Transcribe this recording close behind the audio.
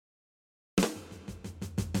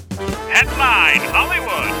Headline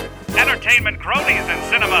Hollywood. Entertainment cronies and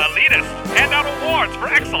cinema elitists hand out awards for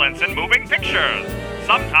excellence in moving pictures.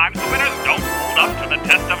 Sometimes the winners don't hold up to the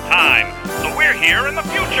test of time, so we're here in the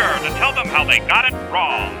future to tell them how they got it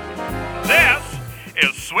wrong. This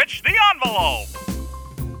is Switch the Envelope.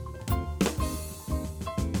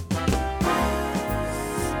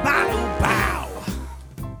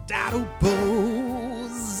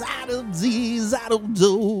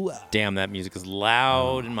 Damn, that music is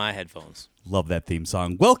loud in my headphones. Love that theme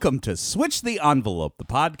song. Welcome to Switch the Envelope, the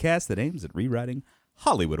podcast that aims at rewriting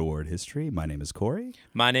Hollywood award history. My name is Corey.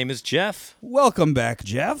 My name is Jeff. Welcome back,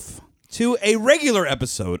 Jeff, to a regular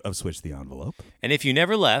episode of Switch the Envelope. And if you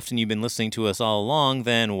never left and you've been listening to us all along,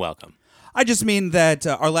 then welcome. I just mean that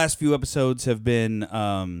our last few episodes have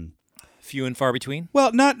been... Few and far between?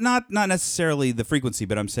 Well, not necessarily the frequency,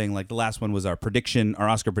 but I'm saying like the last one was our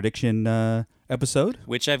Oscar prediction episode.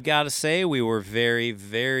 Which I've got to say, we were very,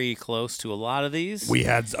 very close to a lot of these. We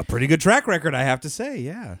had a pretty good track record, I have to say,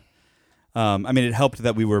 yeah. I mean, it helped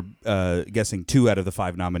that we were guessing 2 out of the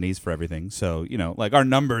 5 nominees for everything. So, you know, like our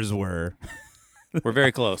numbers were... We're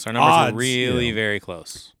very close. Our numbers Odds, are really you know. very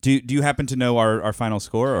close. Do you happen to know our final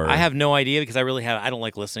score? Or? I have no idea because I don't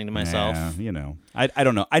like listening to myself. Yeah, you know, I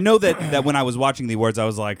don't know. I know that when I was watching the awards, I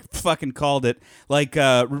was like, fucking called it. Like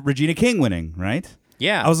Regina King winning, right?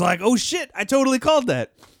 Yeah. I was like, oh shit, I totally called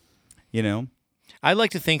that. You know? I'd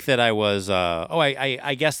like to think that I was,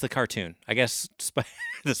 I guessed the cartoon. I guess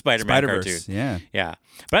the Spider-Man Spider-Verse, cartoon. yeah. Yeah.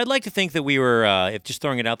 But I'd like to think that we were, if just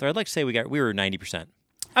throwing it out there, I'd like to say we were 90%.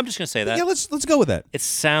 I'm just going to say that. Yeah, let's go with that. It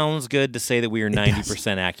sounds good to say that we are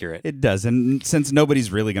 90% accurate. It does, and since nobody's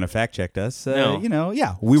really going to fact check us, No. you know,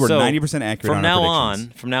 yeah, we were 90% accurate from on now our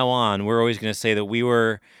predictions. From now on, we're always going to say that we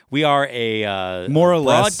are a More or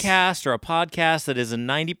less broadcast or a podcast that is a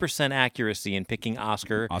 90% accuracy in picking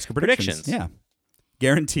Oscar predictions. Yeah,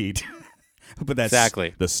 guaranteed. But that's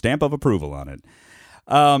exactly the stamp of approval on it.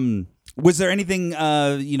 Was there anything,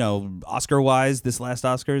 Oscar-wise, this last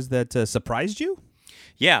Oscars that surprised you?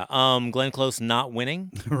 Yeah, Glenn Close not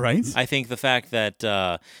winning. Right. I think the fact that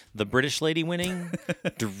the British lady winning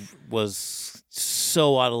was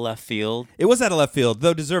so out of left field. It was out of left field,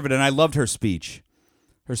 though deserved, and I loved her speech.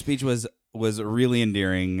 Her speech was really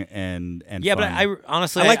endearing and yeah, fun. but I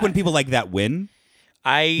honestly I like when people like that win.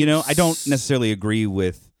 I don't necessarily agree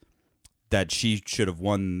with that she should have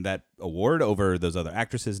won that award over those other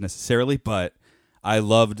actresses necessarily, but I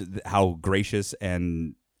loved how gracious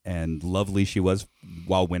and lovely she was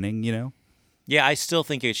while winning, you know? Yeah, I still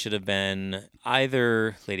think it should have been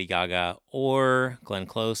either Lady Gaga or Glenn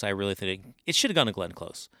Close. I really think it should have gone to Glenn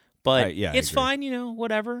Close. But it's fine, you know,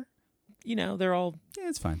 whatever. You know, they're all... Yeah,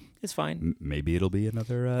 it's fine. It's fine. Maybe it'll be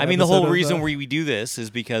another I mean, the whole reason we do this is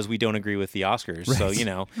because we don't agree with the Oscars. Right. So, you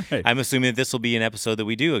know, right. I'm assuming that this will be an episode that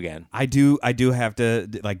we do again. I do have to...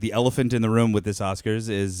 Like, the elephant in the room with this Oscars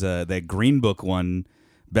is that Green Book won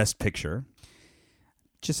Best Picture.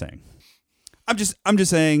 Just saying. I'm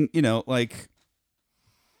just saying, you know, like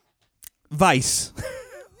Vice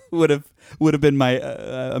would have been my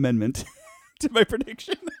amendment to my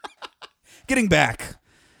prediction. Getting back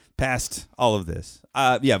past all of this.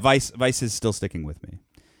 Yeah, Vice is still sticking with me.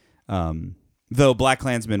 Though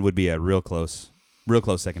BlacKkKlansman would be a real close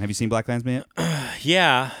second. Have you seen BlacKkKlansman yet?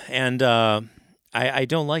 Yeah, and I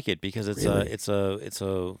don't like it because it's Really?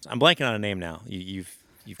 I'm blanking on a name now.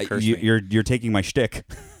 You've cursed me. You're taking my shtick.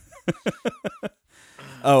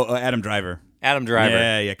 Adam Driver. Adam Driver.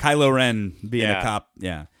 Yeah. Kylo Ren being Yeah. a cop.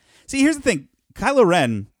 Yeah. See, here's the thing. Kylo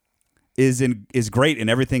Ren is great in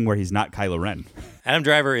everything where he's not Kylo Ren. Adam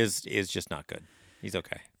Driver is just not good. He's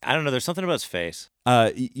okay. I don't know. There's something about his face.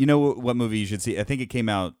 You know what movie you should see? I think it came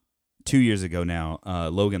out 2 years ago now.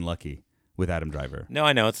 Logan Lucky with Adam Driver. No,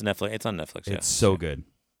 I know it's Netflix. It's on Netflix. Yeah. It's so good.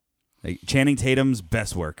 Like Channing Tatum's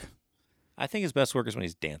best work. I think his best work is when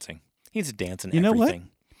he's dancing. He needs to dance in You know what? everything.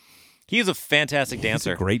 He is a fantastic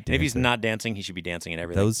dancer. He's a great And if he's dancer. not dancing, he should be dancing in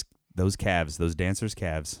everything. Those calves, those dancers'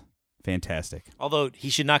 calves, fantastic. Although he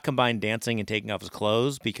should not combine dancing and taking off his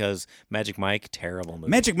clothes because Magic Mike, terrible movie.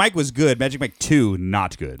 Magic Mike was good. Magic Mike 2,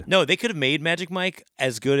 not good. No, they could have made Magic Mike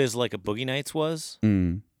as good as like a Boogie Nights was.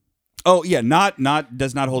 Oh yeah,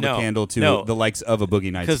 does not hold a candle to no. the likes of a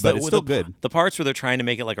Boogie Nights, but it's still good. The parts where they're trying to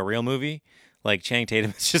make it like a real movie, like Channing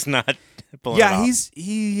Tatum, is just not pulling it off.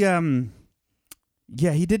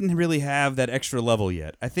 He didn't really have that extra level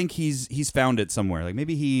yet. I think he's found it somewhere. Like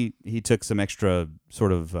maybe he took some extra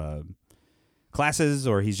sort of classes,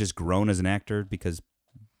 or he's just grown as an actor because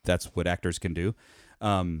that's what actors can do.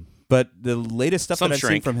 But the latest stuff that I've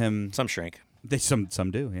seen from him, some shrink. Some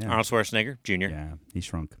do, yeah. Arnold Schwarzenegger Jr. Yeah, he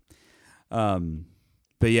shrunk.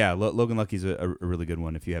 But yeah, Logan Lucky's a really good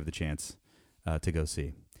one if you have the chance to go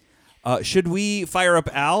see. Should we fire up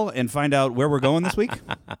Al and find out where we're going this week?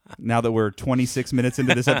 Now that we're 26 minutes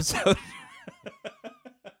into this episode.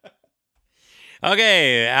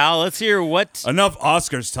 Okay, Al, let's hear what... Enough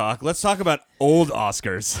Oscars talk. Let's talk about old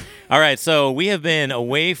Oscars. All right, so we have been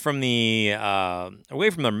away from the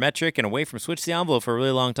metric and away from Switch the Envelope for a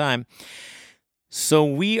really long time. So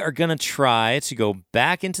we are going to try to go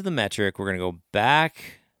back into the metric. We're going to go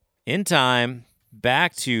back in time,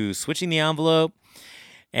 back to Switching the Envelope,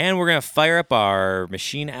 and we're going to fire up our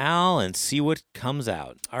machine, Al, and see what comes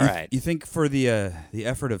out. All right. You think for the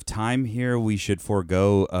effort of time here, we should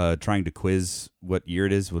forego trying to quiz what year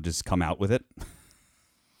it is? We'll just come out with it?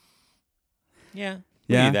 Yeah.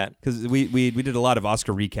 We'll do that. Because we did a lot of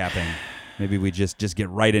Oscar recapping. Maybe we just get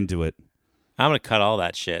right into it. I'm going to cut all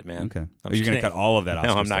that shit, man. Okay. You're going to cut all of that Oscar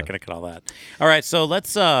No, I'm stuff. not going to cut all that. All right, so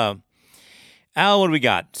let's... Al, what do we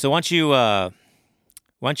got? So why don't you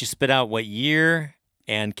spit out what year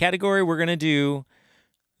and category we're going to do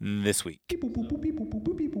this week?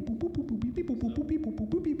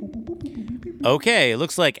 Okay, it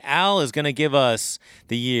looks like Al is going to give us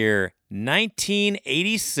the year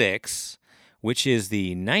 1986, which is the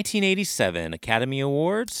 1987 Academy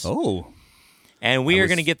Awards. Oh. And we are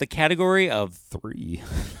going to get the category of 3.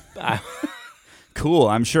 Cool.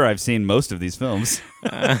 I'm sure I've seen most of these films. We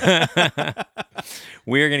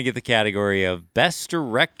are going to get the category of Best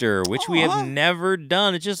Director, which we have never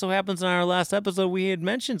done. It just so happens in our last episode we had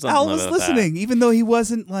mentioned something Al was about listening, that. Even though he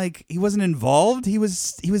wasn't involved. He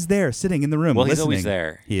was there, sitting in the room. Well, listening. he's always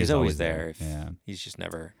there. He's always there. Yeah. He's just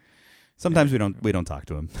never. Sometimes we don't talk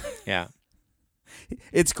to him. Yeah.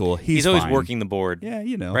 It's cool. He's always fine. working the board. Yeah,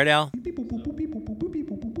 you know. Right, Al?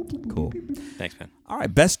 Cool. Thanks, man. All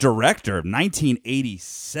right, Best Director,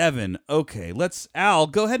 1987. Okay, Al,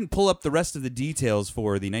 go ahead and pull up the rest of the details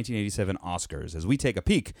for the 1987 Oscars as we take a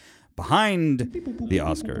peek behind the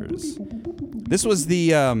Oscars. This was the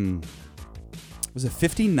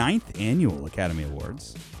 59th Annual Academy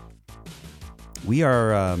Awards. We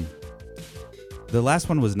are, the last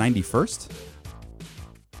one was 91st?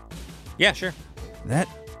 Yeah, sure. That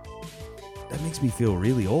makes me feel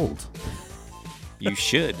really old. You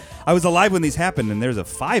should. I was alive when these happened, and there's a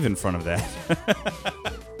 5 in front of that.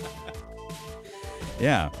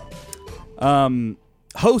 Yeah.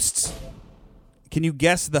 Hosts. Can you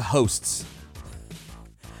guess the hosts?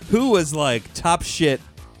 Who was like top shit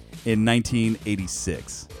in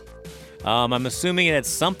 1986? I'm assuming it had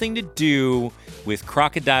something to do with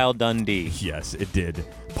Crocodile Dundee. Yes, it did.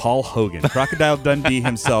 Paul Hogan. Crocodile Dundee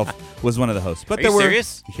himself was one of the hosts. But Are you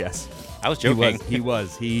serious? Yes. I was joking. He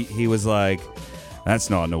was. He was like,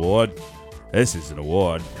 that's not an award. This is an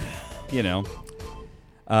award. You know.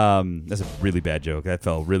 That's a really bad joke. That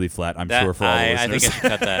fell really flat, I'm sure, for all the listeners. I think I should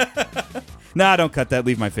cut that. Nah, don't cut that.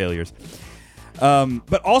 Leave my failures.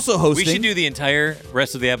 But also hosting. We should do the entire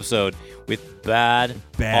rest of the episode with bad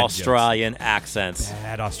Australian accents.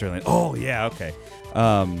 Bad Australian. Oh, yeah, okay.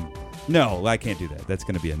 No, I can't do that. That's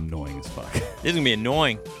going to be annoying as fuck. This is going to be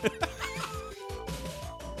annoying.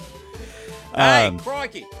 Hey,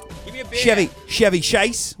 crikey. Give me a beer. Chevy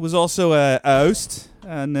Chase was also a host.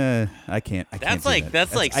 And I can't. That's do that.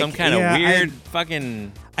 That's like some kind of weird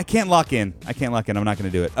fucking. I can't lock in. I'm not going to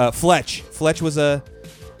do it. Fletch was a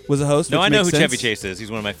host. No, which I know makes who sense. Chevy Chase is. He's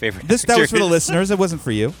one of my favorite. That was for the listeners. It wasn't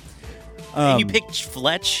for you. You picked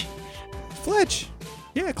Fletch. Fletch.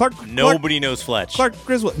 Yeah, Clark. Nobody knows Fletch. Clark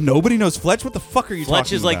Griswold. Nobody knows Fletch. What the fuck are you talking about?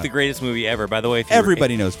 Fletch is like the greatest movie ever. By the way,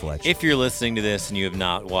 everybody knows Fletch. If you're listening to this and you have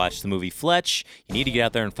not watched the movie Fletch, you need to get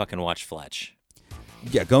out there and fucking watch Fletch.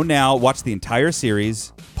 Yeah, go now, watch the entire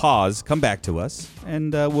series, pause, come back to us,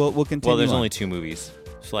 and we'll continue. Well, there's on. only 2 movies,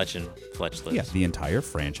 Fletch and Fletch Lives. Yeah, the entire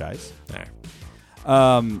franchise. All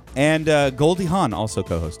right. And Goldie Hawn also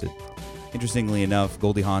co-hosted. Interestingly enough,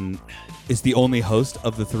 Goldie Hawn is the only host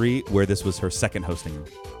of the 3 where this was her second hosting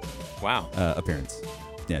appearance.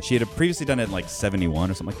 Yeah, she had previously done it in like 71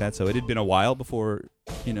 or something like that, so it had been a while before,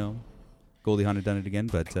 Goldie Hawn had done it again.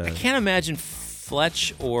 But I can't imagine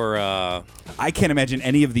Fletch or... I can't imagine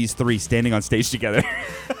any of these 3 standing on stage together.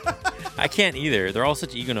 I can't either. They're all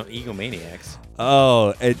such egomaniacs.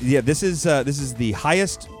 Oh, yeah. This is the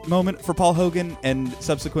highest moment for Paul Hogan, and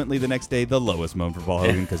subsequently the next day the lowest moment for Paul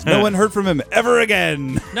Hogan because no one heard from him ever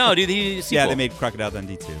again. No, dude, he did a sequel. Yeah, they made Crocodile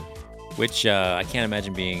Dundee too, which I can't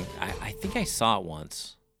imagine being. I think I saw it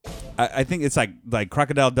once. I think it's like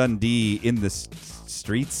Crocodile Dundee in the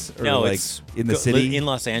streets, or no, like it's in the city in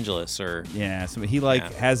Los Angeles, or yeah. So he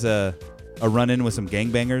has a run-in with some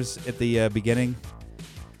gangbangers at the beginning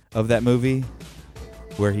of that movie,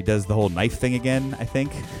 where he does the whole knife thing again, I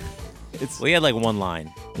think. Well, he had like one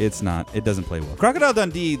line. It's not. It doesn't play well. Crocodile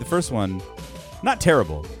Dundee, the first one, not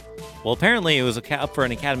terrible. Well, apparently it was up for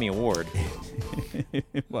an Academy Award.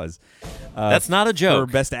 It was. That's not a joke.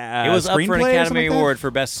 For best it was up for an screenplay or Academy something like that? Award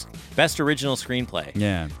for best original screenplay.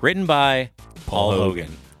 Yeah. Written by Paul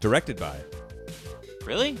Hogan. Directed by.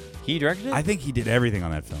 Really? He directed it? I think he did everything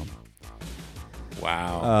on that film.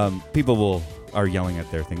 Wow. People are yelling at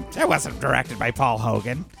their thing. That wasn't directed by Paul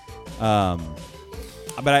Hogan.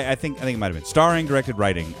 But I think it might have been starring, directed,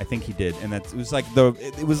 writing. I think he did, and it was like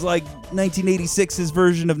 1986's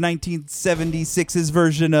version of 1976's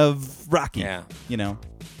version of Rocky. Yeah. You know,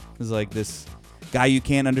 it was like this guy you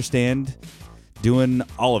can't understand doing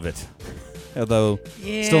all of it. Although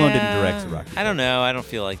Stallone didn't direct Rocky. I don't know. I don't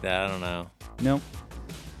feel like that. I don't know. No.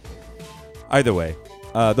 Either way,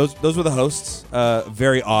 those were the hosts.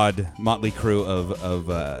 Very odd motley crew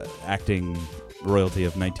of acting royalty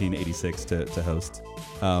of 1986 to host.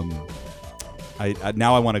 Now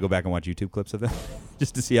I want to go back and watch YouTube clips of them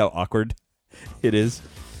just to see how awkward it is.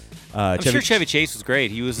 I'm sure Chevy Chase was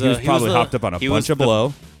great. He was probably hopped up on a bunch of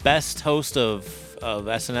blow. Best host of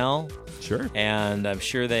SNL. Sure. And I'm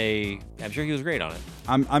sure he was great on it.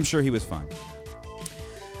 I'm sure he was fine.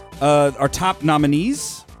 Our top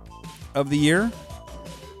nominees of the year: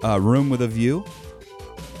 Room with a View.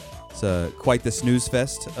 It's quite the snooze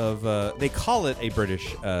fest of. They call it a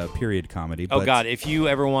British period comedy. Oh God! If you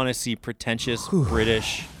ever want to see pretentious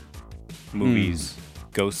British movies,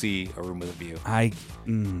 go see A Room with a View. I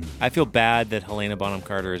feel bad that Helena Bonham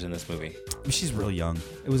Carter is in this movie. She's real young.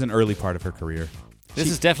 It was an early part of her career. This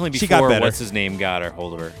is definitely before what's his name got a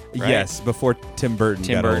hold of her. Right? Yes, before Tim Burton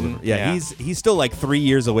got a hold of her. Yeah, he's still like 3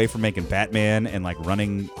 years away from making Batman and like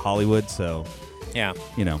running Hollywood. So yeah,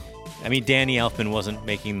 you know, I mean, Danny Elfman wasn't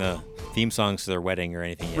making the theme songs to their wedding or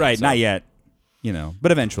anything yet. Right, so. Not yet. You know,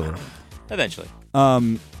 but eventually. Eventually.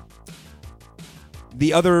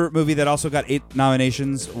 The other movie that also got 8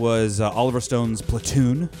 nominations was Oliver Stone's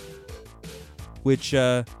Platoon, which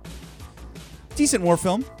decent war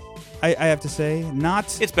film. I have to say,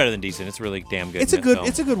 It's better than decent. It's really damn good. It's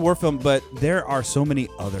a good war film, but there are so many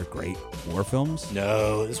other great war films.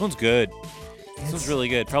 No, this one's good. This one's really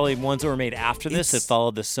good. Probably ones that were made after this that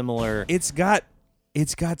followed the similar. It's got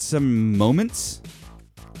some moments,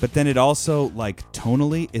 but then it also like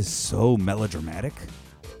tonally is so melodramatic.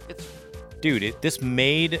 This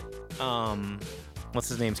made what's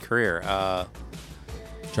his name's career?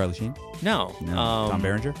 Charlie Sheen? No. Tom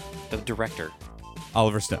Berenger? The director.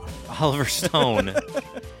 Oliver Stone. Oliver Stone.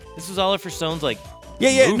 This was Oliver Stone's like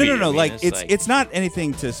Yeah. movie. No. I mean, like it's not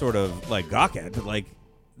anything to sort of like gawk at, but like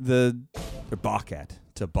or balk at.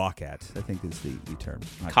 To balk at, I think is the term.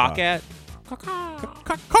 Cock at?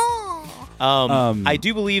 I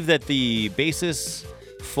do believe that the basis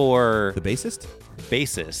for the bassist?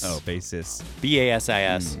 Basis. Oh, basis.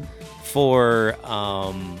 BASIS for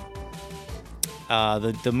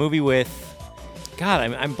the movie with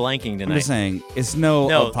God, I'm blanking tonight. I'm just saying, it's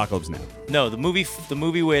no Apocalypse Now. No, the movie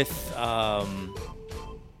with God,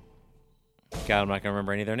 I'm not gonna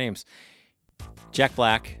remember any of their names. Jack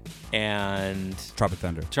Black and Tropic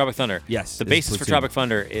Thunder. Yes. The basis for Tropic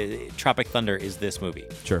Thunder is this movie.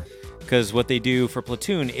 Sure. Because what they do for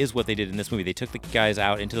Platoon is what they did in this movie. They took the guys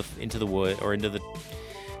out into the wood or into the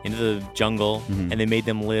jungle, and they made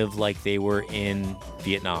them live like they were in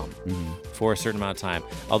Vietnam for a certain amount of time.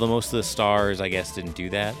 Although most of the stars, I guess, didn't do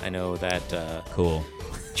that. I know that cool.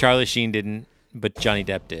 Charlie Sheen didn't, but Johnny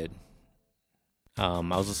Depp did. I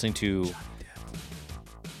was listening to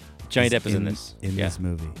Johnny Depp is in this. This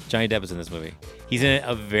movie. Johnny Depp is in this movie. He's in it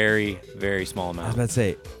a very, very small amount. I was about to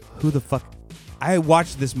say, who the fuck? I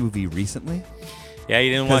watched this movie recently. Yeah,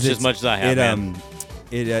 you didn't watch as much as I have, man.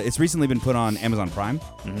 It's recently been put on Amazon Prime.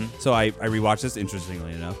 So I rewatched this,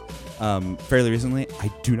 interestingly enough, fairly recently. I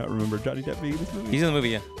do not remember Johnny Depp being in this movie. He's in the movie,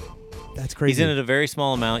 yeah. That's crazy. He's in it a very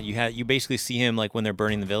small amount. You basically see him like when they're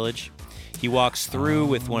burning the village. He walks through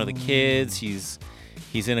with one of the kids. He's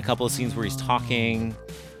in a couple of scenes where he's talking.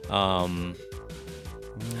 Who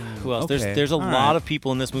else? Okay. There's a lot of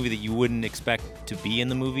people in this movie that you wouldn't expect to be in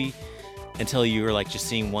the movie until you were like just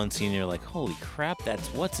seeing one scene and you're like, holy crap,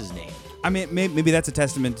 what's his name? I mean, maybe that's a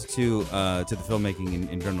testament to the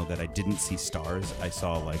filmmaking in general that I didn't see stars. I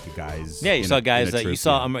saw like guys. Yeah, you saw guys that you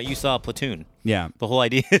saw Platoon. Yeah, the whole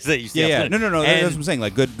idea is that you see. Yeah, Platoon. No. That's what I'm saying.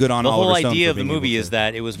 Like good on. The Oliver whole Stone idea for of the being movie able is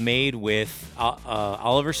that it was made with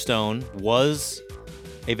Oliver Stone was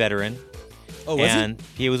a veteran. Oh, was and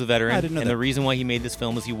he was a veteran. I didn't know and that. The reason why he made this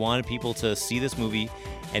film is he wanted people to see this movie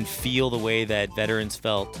and feel the way that veterans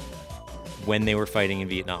felt when they were fighting in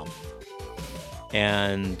Vietnam.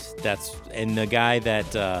 And the guy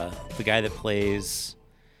that plays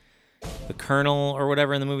the colonel or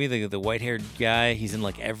whatever in the movie, the white-haired guy. He's in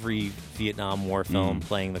like every Vietnam War film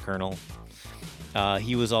playing the colonel.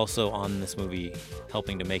 He was also on this movie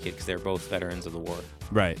helping to make it because they're both veterans of the war.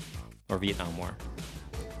 Right. Or Vietnam War.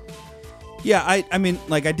 Yeah, I mean,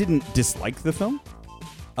 like, I didn't dislike the film.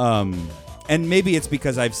 And maybe it's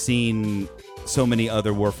because I've seen so many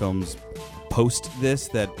other war films post this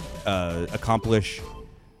that accomplish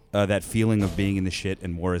that feeling of being in the shit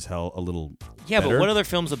and war as hell a little Yeah, better. but what other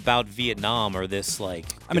films about Vietnam are this, like...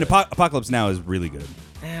 I mean, Apocalypse Now is really good.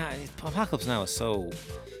 Yeah, Apocalypse Now is so...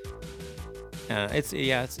 I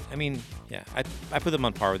put them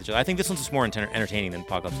on par with each other. I think this one's just more entertaining than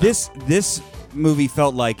Apocalypse Now. This movie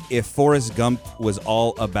felt like if Forrest Gump was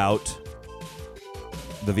all about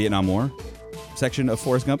the Vietnam War section of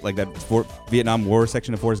Forrest Gump, like that Vietnam War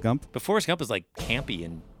section of Forrest Gump. But Forrest Gump is like campy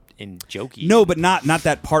and jokey. No, but not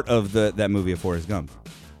that part of that movie of Forrest Gump.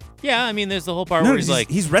 Yeah, I mean, there's the whole part where he's like,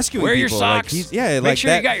 he's rescuing wear people. your socks. Make Make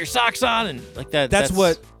sure you got your socks on, and like that. That's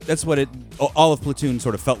what it all of Platoon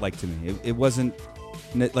sort of felt like to me. It wasn't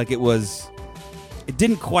like it was. It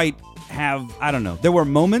didn't quite have. I don't know. There were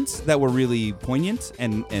moments that were really poignant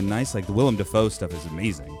and nice. Like the Willem Dafoe stuff is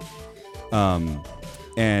amazing.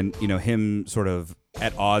 And him sort of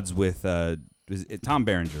at odds with Tom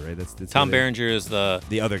Berenger, right? That's Tom Berenger is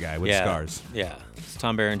the other guy with scars. Yeah, it's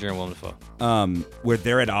Tom Berenger and Willem Dafoe. Where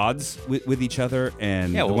they're at odds with each other,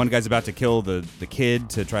 and the one guy's about to kill the kid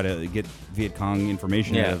to try to get Viet Cong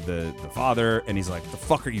information out of the father, and he's like, "The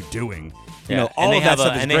fuck are you doing?" Yeah, all of that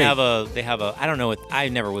stuff is great. They have a. I don't know what. I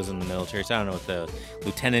never was in the military, so I don't know what the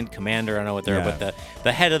lieutenant commander. I don't know what they're. But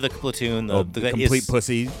the head of the platoon, the complete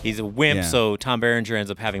pussy. He's a wimp, so Tom Berenger ends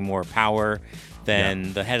up having more power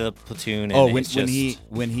than the head of the platoon. And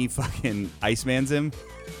when he fucking Icemans him.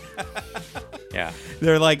 Yeah,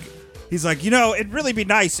 they're like, he's like, it'd really be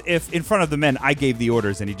nice if in front of the men I gave the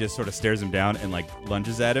orders, and he just sort of stares him down and like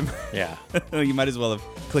lunges at him. Yeah, you might as well have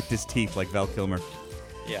clicked his teeth like Val Kilmer.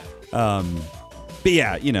 Yeah. But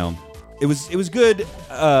yeah, it was good.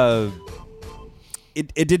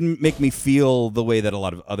 It didn't make me feel the way that a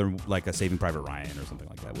lot of other, like a Saving Private Ryan or something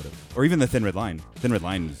like that would have, or even the Thin Red Line. Thin Red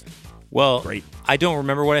Line was great. I don't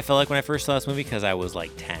remember what I felt like when I first saw this movie because I was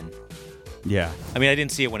like 10. Yeah. I mean, I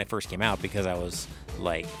didn't see it when it first came out because I was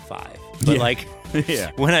like 5. But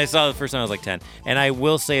when I saw it the first time, I was like 10. And I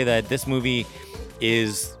will say that this movie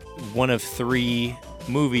is one of 3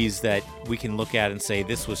 movies that we can look at and say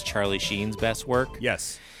this was Charlie Sheen's best work.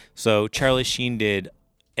 Yes. So Charlie Sheen did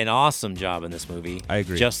an awesome job in this movie. I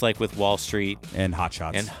agree. Just like with Wall Street and Hot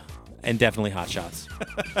Shots. And definitely Hot Shots.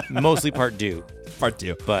 Mostly Part 2. Part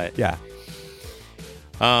 2. But yeah.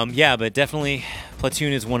 But definitely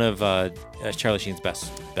Platoon is one of Charlie Sheen's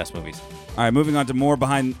best movies. All right, moving on to more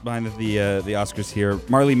behind the Oscars here.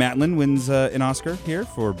 Marlee Matlin wins an Oscar here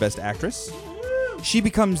for Best Actress. She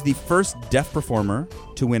becomes the first deaf performer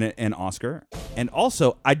to win an Oscar. And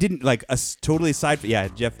also, I didn't, like, totally aside... Yeah,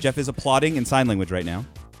 Jeff is applauding in sign language right now.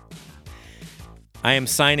 I am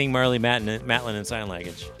signing Marlee Matlin in sign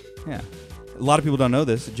language. Yeah. A lot of people don't know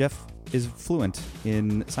this. Jeff is fluent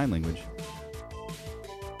in sign language.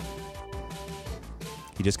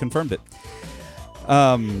 He just confirmed it.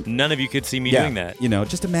 None of you could see me doing that.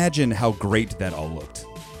 Just imagine how great that all looked.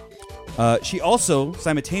 She also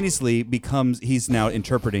simultaneously becomes... He's now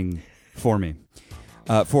interpreting for me,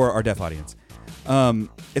 for our deaf audience.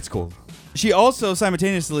 It's cool. She also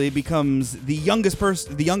simultaneously becomes the youngest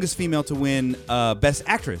female to win Best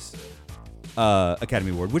Actress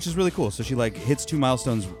Academy Award, which is really cool. So she hits 2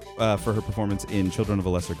 milestones for her performance in Children of a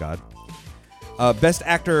Lesser God. Best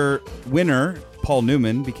Actor winner Paul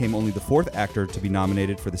Newman became only the 4th actor to be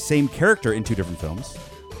nominated for the same character in 2 different films.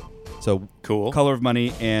 So cool. Color of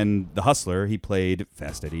Money and The Hustler, he played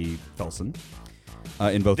Fast Eddie Felsen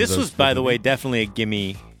in both of those. This was, by the way, definitely a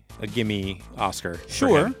gimme Oscar.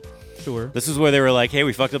 Sure. This is where they were like, hey,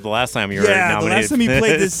 we fucked up the last time you were nominated. The last time you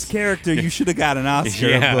played this character, you should have got an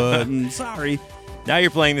Oscar, but sorry. Now you're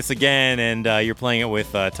playing this again, and you're playing it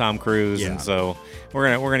with Tom Cruise, and so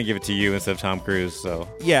we're gonna give it to you instead of Tom Cruise. So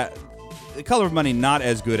yeah, The Color of Money not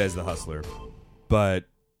as good as The Hustler, but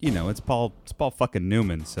it's Paul fucking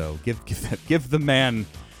Newman, so give the man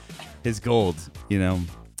his gold.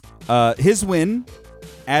 His win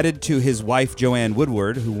added to his wife Joanne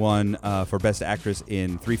Woodward, who won for Best Actress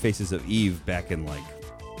in 3 Faces of Eve back in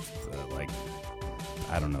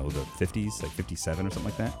I don't know, the 50s, like 57 or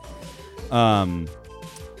something like that.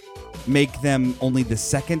 Make them only the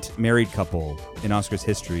 2nd married couple in Oscars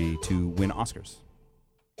history to win Oscars.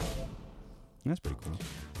 That's pretty cool.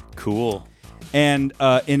 Cool. And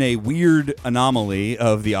in a weird anomaly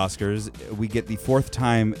of the Oscars, we get the 4th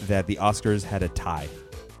time that the Oscars had a tie.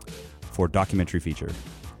 for documentary feature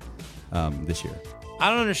this year? I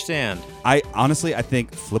don't understand. I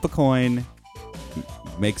think flip a coin,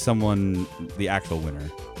 make someone the actual winner.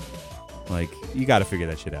 Like, you got to figure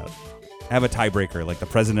that shit out. Have a tiebreaker, like the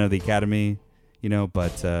president of the Academy,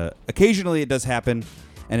 but occasionally it does happen,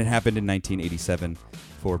 and it happened in 1987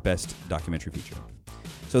 for Best Documentary Feature.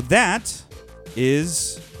 So that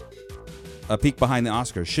is a peek behind the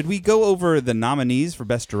Oscars. Should we go over the nominees for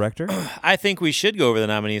Best Director? I think we should go over the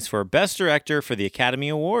nominees for Best Director for the Academy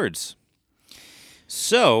Awards.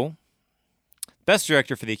 So, Best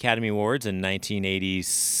Director for the Academy Awards in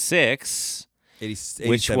 1986,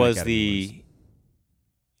 which was Academy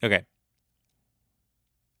Awards. Okay.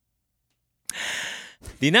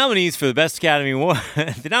 The nominees for the Best Academy Award,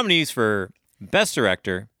 the nominees for Best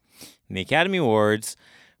Director in the Academy Awards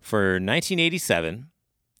for 1987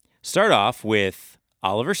 start off with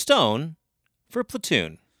Oliver Stone for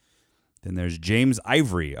Platoon. Then there's James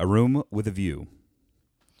Ivory, A Room with a View.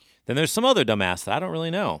 Then there's some other dumbass that I don't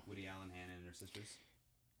really know. Woody Allen, Hannah and her sisters.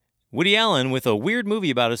 Woody Allen with a weird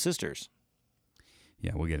movie about his sisters.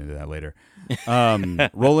 Yeah, we'll get into that later.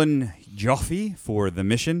 Roland Joffe for The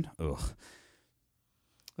Mission. Ugh.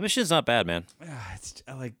 The Mission's not bad, man. It's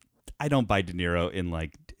like, I don't buy De Niro in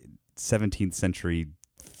like 17th century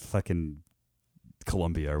fucking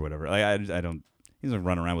Colombia or whatever. Like, I don't. He's gonna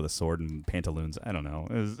run around with a sword and pantaloons. I don't know.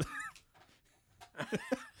 It was,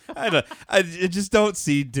 I just don't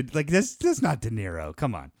see like this. That's not De Niro.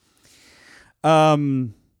 Come on.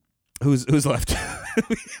 Who's left?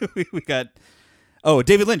 we got. Oh,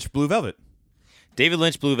 David Lynch, Blue Velvet. David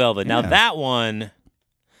Lynch, Blue Velvet. Now Yeah. that one,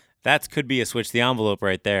 that could be a switch the envelope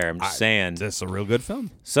right there. I'm just saying. That's a real good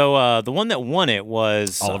film. So the one that won it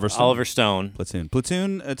was Oliver Stone.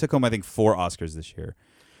 Platoon took home, I think, 4 Oscars this year.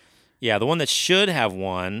 Yeah, the one that should have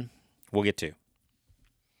won, we'll get to.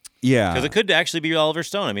 Yeah. Because it could actually be Oliver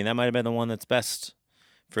Stone. I mean, that might have been the one that's best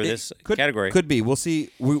for this category. Could be. We'll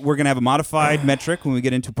see. We're going to have a modified metric when we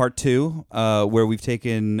get into part 2, where we've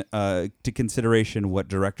taken to consideration what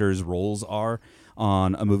directors' roles are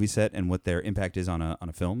on a movie set and what their impact is on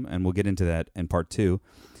a film, and we'll get into that in part 2.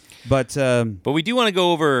 But we do want to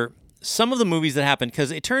go over some of the movies that happened,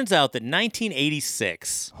 because it turns out that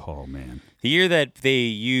 1986, oh man, the year that they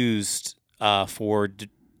used for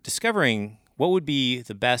discovering what would be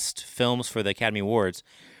the best films for the Academy Awards,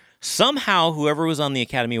 somehow whoever was on the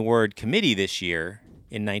Academy Award committee this year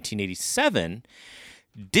in 1987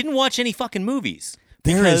 didn't watch any fucking movies.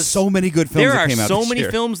 there is so many good films There that are came out so this many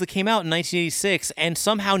year. films that came out in 1986, and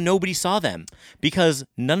somehow nobody saw them because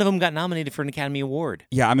none of them got nominated for an Academy Award.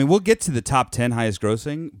 Yeah, I mean, we'll get to the top 10 highest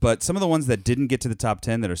grossing, but some of the ones that didn't get to the top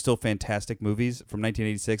 10 that are still fantastic movies from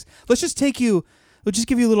 1986, let's just give you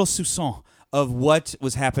a little soupçon of what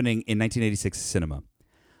was happening in 1986 cinema.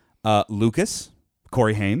 Lucas,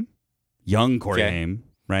 Corey Haim, young Corey Haim,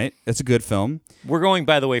 right? That's a good film. We're going,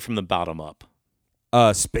 by the way, from the bottom up.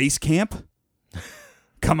 Space Camp.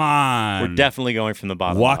 Come on. We're definitely going from the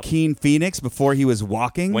bottom up. Joaquin Phoenix before he was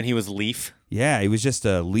walking. When he was Leaf, Yeah, he was just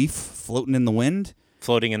a leaf floating in the wind.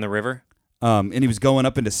 floating in the river. And he was going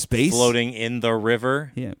up into space. Floating in the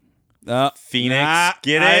river. Yeah. Phoenix,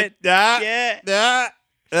 get it?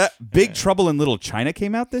 Big Trouble in Little China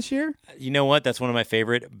came out this year. You know what? That's one of my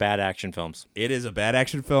favorite bad action films. It is a bad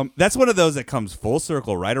action film. That's one of those that comes full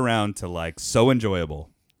circle right around to like so enjoyable.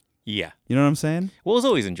 Yeah. You know what I'm saying? Well, it's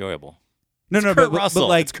always enjoyable. No, It's no, Kurt but Russell.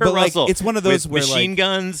 like, It's Kurt but, like, Russell. it's one of those with where machine like,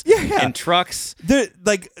 guns Yeah. and trucks.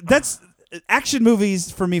 That's action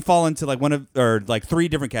movies for me fall into like one of or like 3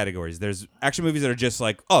 different categories. There's action movies that are just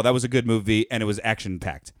like, oh, that was a good movie and it was action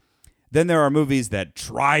packed. Then there are movies that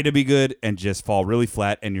try to be good and just fall really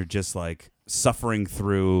flat, and you're just like suffering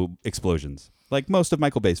through explosions, like most of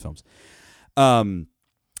Michael Bay's films. And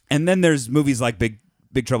then there's movies like Big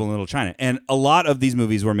Trouble in Little China, and a lot of these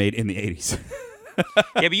movies were made in the 80s.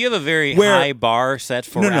 Yeah, but you have a very high bar set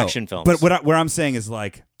for action films. But what I'm saying is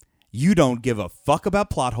like, you don't give a fuck about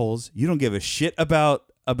plot holes. You don't give a shit about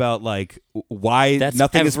like why that's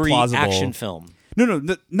nothing is every plausible. action film. No,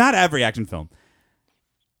 not every action film.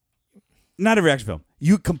 Not every action film.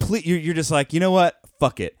 You're just like, you know what?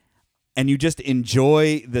 Fuck it. And you just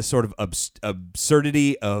enjoy the sort of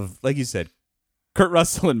absurdity of, like you said, Kurt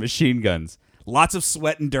Russell and machine guns. Lots of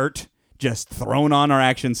sweat and dirt just thrown on our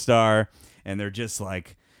action star. And they're just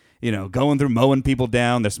like, going through mowing people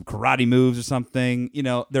down. There's some karate moves or something.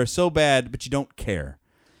 They're so bad, but you don't care.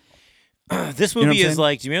 This movie is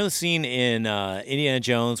like, do you remember the scene in Indiana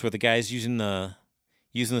Jones where the guy's using the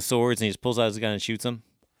swords and he just pulls out his gun and shoots him?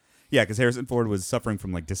 Yeah, because Harrison Ford was suffering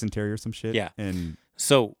from like dysentery or some shit. Yeah. And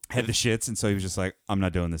So had the shits, and so he was just like, I'm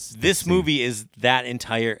not doing this. This scene. movie is that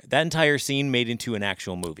entire scene made into an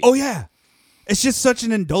actual movie. Oh yeah, it's just such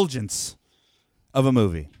an indulgence of a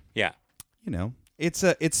movie. Yeah. You know, it's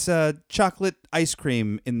a chocolate ice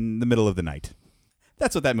cream in the middle of the night.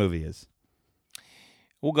 That's what that movie is.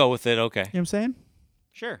 We'll go with it. Okay. You know what I'm saying?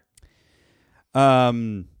 Sure. I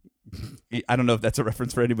don't know if that's a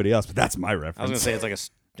reference for anybody else, but that's my reference. I was going to say it's like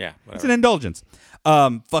whatever. It's an indulgence.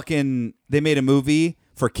 They made a movie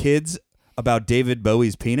for kids about David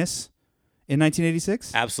Bowie's penis in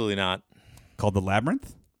 1986 Absolutely not. called The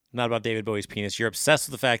Labyrinth. Not about David Bowie's penis. You're obsessed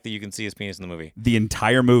with the fact that you can see his penis in the movie. The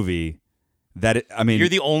entire movie, You're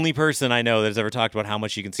the only person I know that has ever talked about how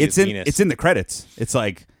much you can see his penis. It's in the credits. It's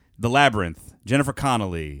like The Labyrinth, Jennifer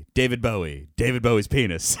Connelly, David Bowie's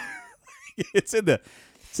penis. It's in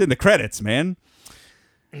the credits, man.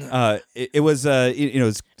 It was I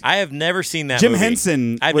have never seen that Jim movie.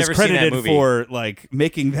 Henson I've was never seen that credited movie. for like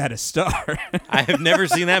making that a star. I have never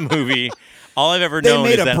seen that movie. All I've ever They known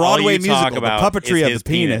made is a that Broadway all you musical, talk The about Puppetry is of his the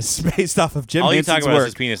Penis, based off of Jim All you talk Henson's about is work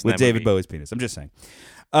his penis in with that David movie. Bowie's penis. I'm just saying.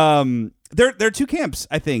 There are two camps,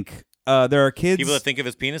 I think. There are kids. People that think of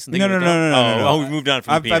his penis and think No, of no, it no, don't? no, no, no, no. Oh, we moved on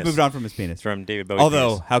from the penis. I've moved on from his penis. From David Bowie's Although,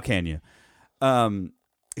 penis. how can you?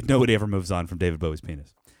 Nobody ever moves on from David Bowie's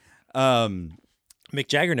penis. Mick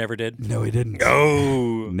Jagger never did. No, he didn't.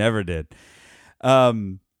 Oh. Never did. I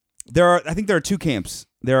think there are two camps.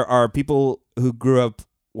 There are people who grew up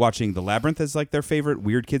watching The Labyrinth as like their favorite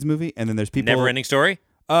weird kids movie, and then there's people. Never Ending Story?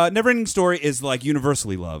 Never Ending Story is like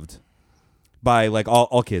universally loved by like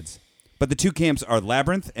all kids. But the two camps are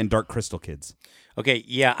Labyrinth and Dark Crystal kids. Okay,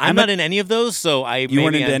 yeah, I'm not in any of those, so I. You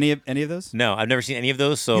weren't into any of those? No, I've never seen any of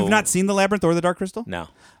those. So You've not seen The Labyrinth or The Dark Crystal? No.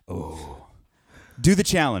 Do the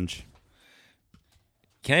challenge.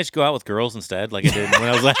 Can I just go out with girls instead, like I did when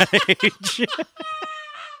I was that age?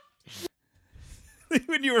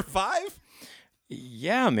 When you were 5?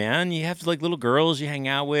 Yeah, man. You have like little girls you hang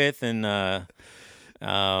out with, and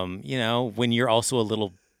when you're also a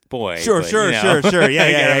little boy. Sure. but, Yeah. you gotta make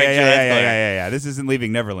sure that's clear. Yeah. This isn't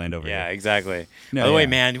Leaving Neverland over Yeah, here. exactly. No, By the way, yeah.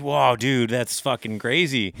 man, whoa, dude, that's fucking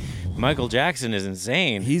crazy. Michael Jackson is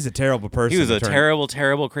insane. He's a terrible person. He was a Turn-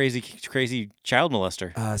 terrible, crazy child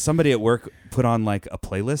molester. Somebody at work put on like a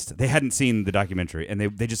playlist. They hadn't seen the documentary, and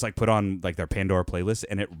they just like put on like their Pandora playlist,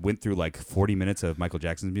 and it went through like 40 minutes of Michael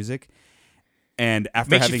Jackson's music. And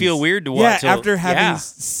after Makes you having feel weird to watch. Yeah, so- after having yeah.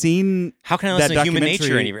 seen How can I that listen to Human Nature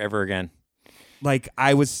documentary, ever again? like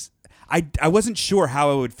I wasn't sure how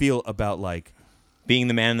I would feel about like. Being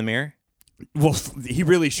the man in the mirror? Well, he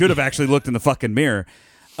really should have actually looked in the fucking mirror.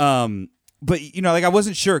 But, like I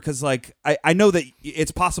wasn't sure because like I know that it's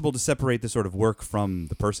possible to separate the sort of work from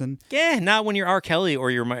the person. Yeah, not when you're R. Kelly or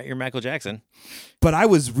you're Michael Jackson. But I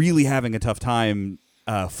was really having a tough time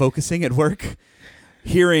focusing at work,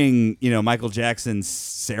 hearing, Michael Jackson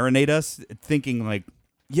serenade us, thinking like,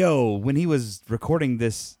 yo, when he was recording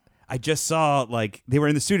this, I just saw like they were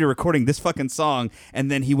in the studio recording this fucking song, and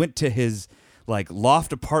then he went to his like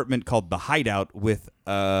loft apartment called The Hideout with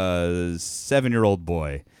a 7-year-old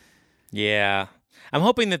boy. Yeah. I'm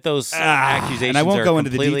hoping that those and accusations I won't are go into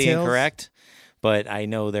the completely details. incorrect, but I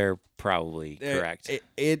know they're probably correct.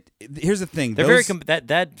 Here's the thing. They're very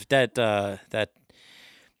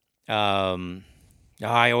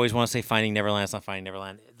I always want to say Finding Neverland. It's not Finding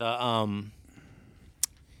Neverland.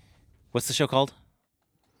 What's the show called?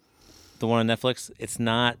 The one on Netflix? It's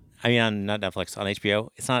not. I mean, not Netflix, on HBO.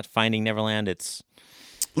 It's not Finding Neverland. It's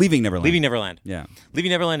Leaving Neverland. Leaving Neverland. Yeah.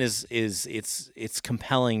 Leaving Neverland is it's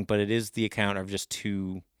compelling, but it is the account of just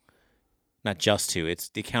two. Not just two. It's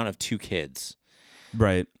the account of two kids.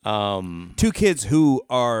 Right. Two kids who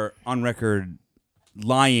are on record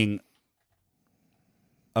lying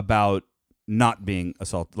about not being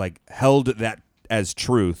assaulted, like held that as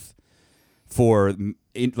truth for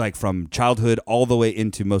from childhood all the way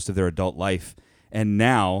into most of their adult life, and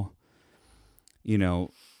now,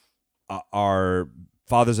 are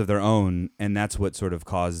fathers of their own, and that's what sort of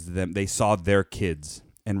caused them. They saw their kids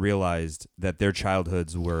and realized that their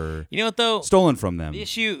childhoods were You know what though? stolen from them, The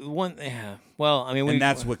issue one. Yeah, well, I mean, and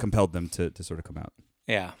that's what compelled them to sort of come out.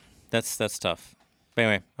 Yeah, that's tough. But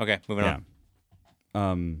anyway, okay, moving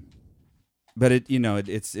on. But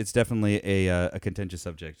it's definitely a contentious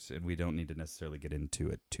subject, and we don't need to necessarily get into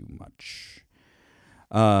it too much.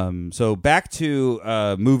 So back to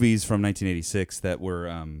movies from 1986 that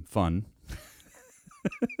were fun,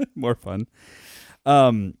 more fun.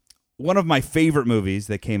 One of my favorite movies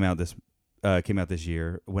that came out this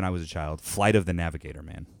year when I was a child, Flight of the Navigator,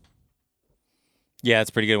 man. Yeah,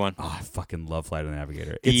 it's a pretty good one. Oh, I fucking love Flight of the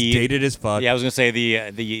Navigator. It's dated as fuck. Yeah, I was gonna say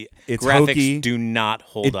the It's graphics hokey. do not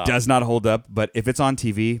hold up. It does not hold up, but if it's on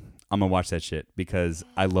TV, I'm gonna watch that shit because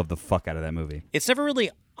I love the fuck out of that movie. It's never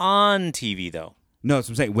really on TV though. No, that's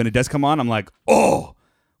what I'm saying. When it does come on, I'm like, oh,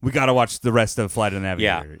 we gotta watch the rest of Flight of the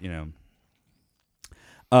Navigator. You know.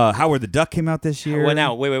 Howard the Duck came out this year. Well,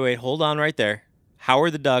 now wait, hold on right there.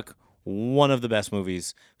 Howard the Duck, one of the best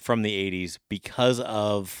movies from the '80s because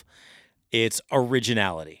of its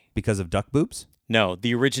originality. Because of duck boobs? No,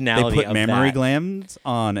 the They originality put of mammary that. glands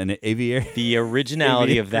on an aviary. The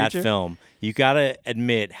originality of that creature? film. You gotta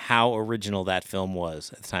admit how original that film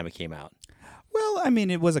was at the time it came out. Well, I mean,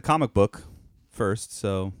 it was a comic book first,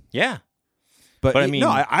 so. Yeah. But I mean- no,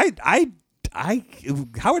 I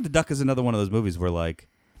Howard the Duck is another one of those movies where like,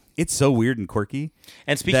 it's so weird and quirky.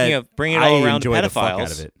 And speaking that of bringing it all I around enjoy the fuck pedophiles,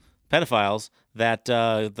 out of it. that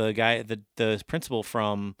the guy, the principal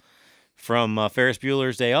from Ferris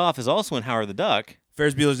Bueller's Day Off is also in Howard the Duck.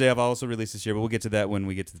 Ferris Bueller's Day Off also released this year, but we'll get to that when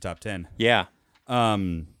we get to the top 10. Yeah.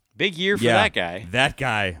 Big year for that guy. That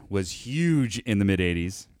guy was huge in the mid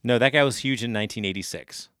 80s. No, that guy was huge in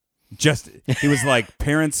 1986. He was like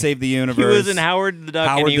Parents Save the Universe. He was in Howard the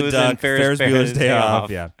Duck, and he was in Ferris Bueller's Day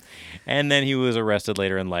Off. Yeah, And then he was arrested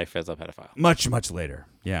later in life as a pedophile. much later.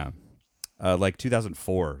 Yeah, like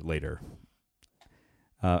 2004 later.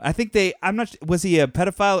 I think I'm not. Was he a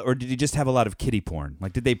pedophile or did he just have a lot of kiddie porn?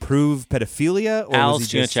 Like, did they prove pedophilia? Or Al's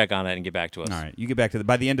was he going to just... check on it and get back to us. All right, you get back to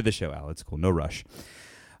by the end of the show, Al. It's cool. No rush.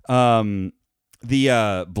 The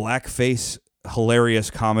blackface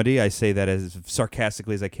hilarious comedy. I say that as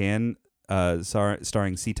sarcastically as I can.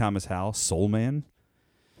 Starring C. Thomas Howell, Soul Man.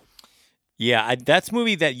 Yeah, that's a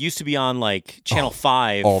movie that used to be on like Channel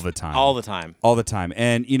 5 all the time. All the time. All the time.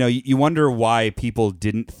 And, you know, you wonder why people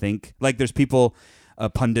didn't think... Like, there's people,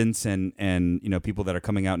 pundits and, you know, people that are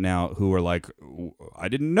coming out now who are like, I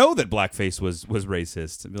didn't know that blackface was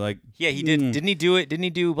racist. And be like... Yeah, he did. Didn't he do it? Didn't he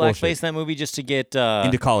do blackface in that movie just to get...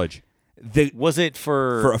 into college. Was it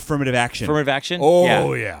for affirmative action? Affirmative action?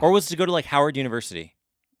 Oh, yeah. Or was it to go to like Howard University?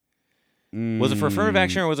 Was it for affirmative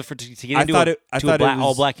action or was it to get into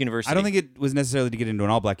all black university? I don't think it was necessarily to get into an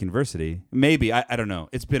all black university. Maybe. I don't know.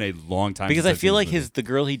 It's been a long time because since I feel like movie. the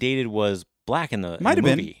girl he dated was black in the Might have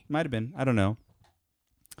movie. been. Might have been. I don't know.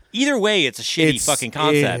 Either way, it's a shitty fucking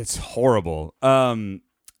concept. It's horrible. Yeah.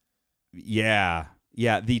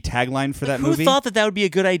 The tagline for that Who movie. thought that would be a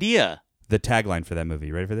good idea? The tagline for that movie.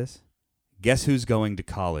 You ready for this? Guess who's going to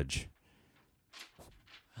college?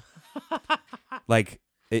 Like,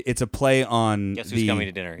 it's a play on Guess Who's Coming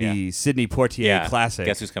to Dinner, the Sidney Poitier classic.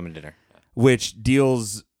 Guess Who's Coming to Dinner? Which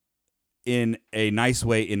deals in a nice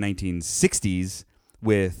way in 1960s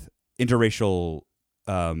with interracial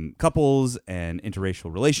couples and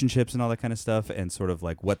interracial relationships and all that kind of stuff and sort of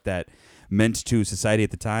like what that meant to society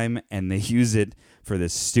at the time. And they use it for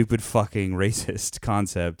this stupid fucking racist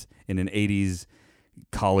concept in an 80s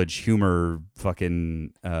college humor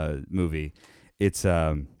fucking movie. It's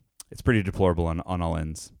pretty deplorable on all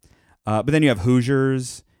ends. But then you have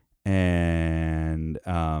Hoosiers and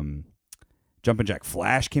Jumpin' Jack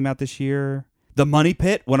Flash came out this year. The Money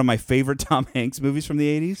Pit, one of my favorite Tom Hanks movies from the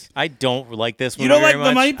 80s. I don't like this movie You don't very like much.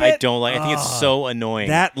 The Money Pit? I don't like. I think it's so annoying.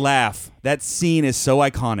 That laugh, that scene is so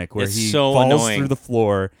iconic where It's he so falls annoying. through the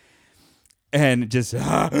floor and just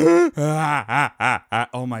oh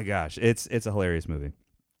my gosh, it's a hilarious movie.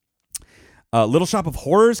 Little Shop of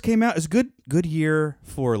Horrors came out. It's a good year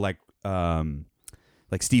for like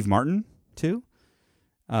Steve Martin too.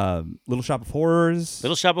 Little Shop of Horrors.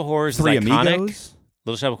 Little Shop of Horrors Three is iconic. Amigos.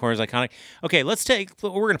 Little Shop of Horrors is iconic. Okay, we're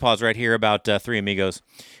going to pause right here about Three Amigos.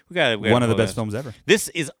 We got One of the best films ever. This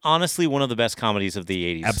is honestly one of the best comedies of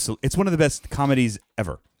the 80s. Absolutely. It's one of the best comedies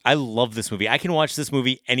ever. I love this movie. I can watch this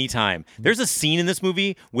movie anytime. There's a scene in this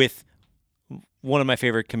movie with one of my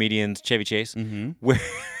favorite comedians, Chevy Chase,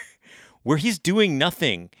 where he's doing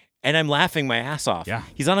nothing and I'm laughing my ass off. Yeah.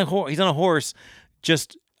 He's on a horse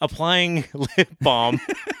just applying lip balm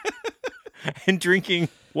and drinking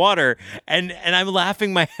water and I'm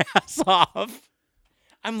laughing my ass off.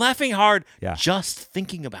 I'm laughing hard just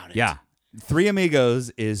thinking about it. Yeah. Three Amigos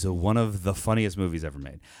is one of the funniest movies ever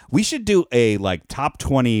made. We should do a top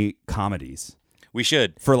 20 comedies We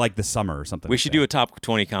should. for the summer or something. We should do a top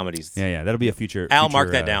 20 comedies. Yeah, that'll be a future. Al,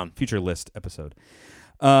 mark that down. Future list episode.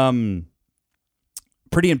 Pretty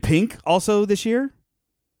in Pink also this year.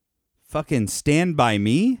 Fucking Stand By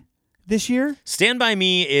Me this year. Stand By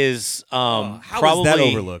Me is how was probably that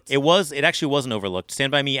overlooked? It actually wasn't overlooked.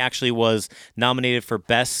 Stand By Me actually was nominated for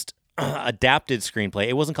Best Adapted Screenplay.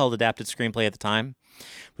 It wasn't called Adapted Screenplay at the time.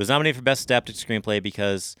 It was nominated for Best Adapted Screenplay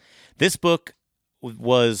because this book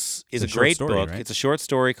is It's a a short great story, book. right? It's a short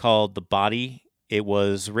story called The Body. It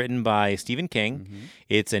was written by Stephen King. Mm-hmm.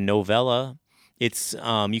 It's a novella. It's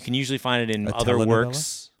you can usually find it in A other telenovela?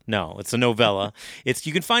 works. No, it's a novella.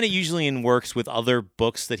 You can find it usually in works with other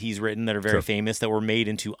books that he's written that are very Sure. famous that were made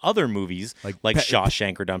into other movies, like Pet-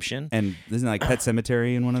 Shawshank Redemption. And isn't it like Pet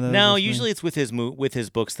Cemetery in one of those? No, or something? usually it's with his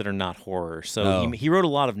books that are not horror. So Oh. he wrote a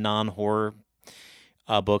lot of non-horror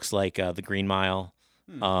books like The Green Mile,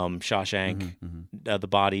 Shawshank, The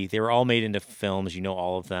Body. They were all made into films. You know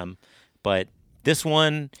all of them, but this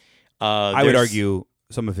one, I would argue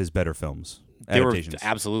some of his better films. they were Adaptations.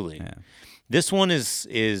 absolutely. Yeah. This one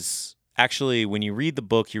is actually, when you read the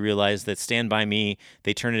book, you realize that Stand By Me,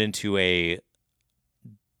 they turn it into a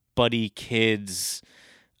buddy kids,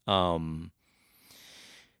 what's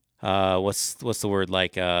the word,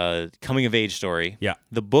 like coming of age story. Yeah.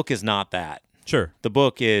 The book is not that. Sure. The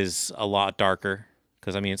book is a lot darker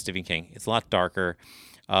because, I mean, it's Stephen King. It's a lot darker.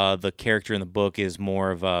 The character in the book is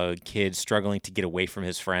more of a kid struggling to get away from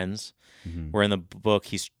his friends, where in the book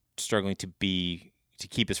he's struggling to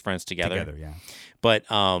keep his friends together. Yeah. But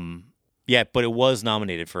but it was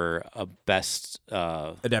nominated for a best.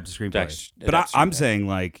 Adapted screenplay. Adapted But I'm screenplay. saying,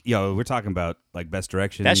 like, we're talking about like best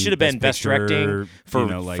direction. That should have been best picture, directing for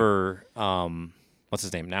like, for what's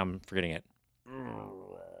his name? Now I'm forgetting it.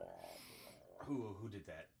 who did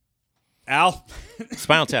that? Al.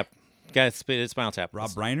 Spinal Tap. Guy, it's Spinal Tap. Rob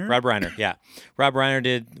Reiner? Rob Reiner. Yeah, Rob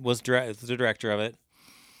Reiner was the director of it,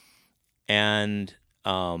 and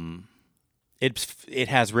it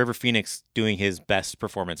has River Phoenix doing his best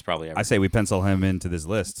performance probably ever. I say we pencil him into this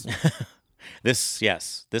list. This Rob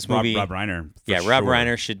movie. Reiner. for Rob sure.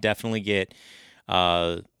 Reiner should definitely get.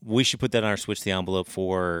 We should put that on our Switch the Envelope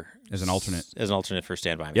for As an alternate. for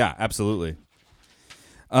Stand By Me. Yeah, absolutely.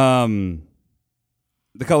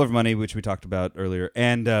 The Color of Money, which we talked about earlier,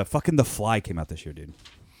 and fucking The Fly came out this year, dude.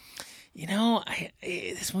 You know,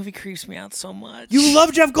 this movie creeps me out so much. You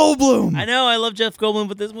love Jeff Goldblum. I know I love Jeff Goldblum,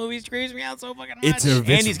 but this movie creeps me out so fucking much. It's and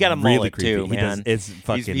he's got a really mullet creepy. too, He does- man. it's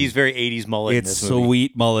fucking. He's very 80s mullet. It's in this movie.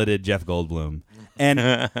 sweet mulleted Jeff Goldblum,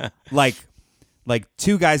 and like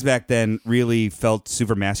two guys back then really felt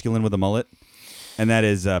super masculine with a mullet, and that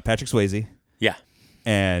is Patrick Swayze Yeah,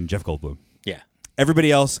 and Jeff Goldblum. yeah.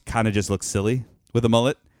 Everybody else kind of just looks silly with a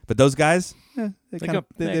mullet, but those guys,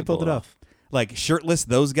 they pulled it off. Like shirtless,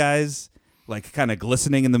 those guys, like kind of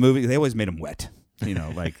glistening in the movie. They always made them wet.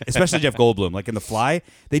 Like especially Jeff Goldblum. Like in The Fly,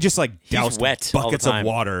 they just like doused wet all the buckets of time.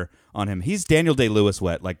 water on him. He's Daniel Day-Lewis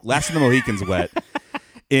wet, like Last of the Mohicans wet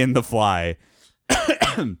in The Fly.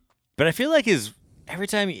 But I feel like every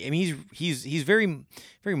time he's very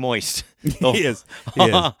very moist. He is. He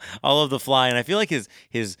is. All of The Fly, and I feel like his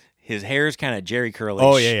hair is kind of Jerry Curlish.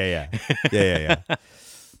 Oh yeah.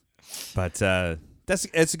 But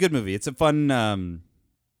it's a good movie. It's a fun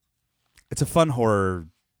horror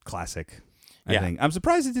classic. I Yeah. think. I'm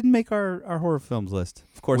surprised it didn't make our horror films list.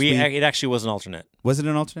 Of course, It actually was an alternate. was it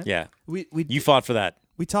an alternate? Yeah, We you fought for that.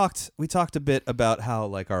 we talked a bit about how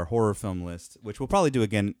like our horror film list, which we'll probably do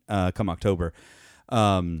again come October,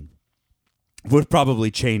 would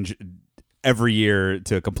probably change every year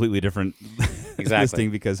to a completely different Exactly.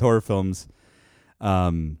 listing because horror films,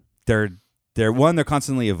 they're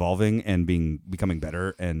constantly evolving and becoming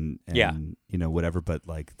better and Yeah. whatever. But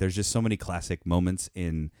like, there's just so many classic moments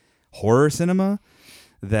in horror cinema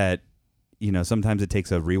that. Sometimes it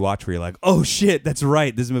takes a rewatch where you're like, oh shit, that's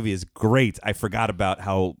right. This movie is great. I forgot about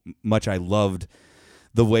how much I loved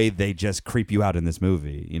the way they just creep you out in this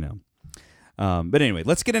movie, But anyway,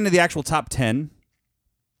 let's get into the actual top 10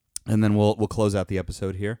 and then we'll close out the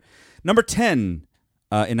episode here. Number 10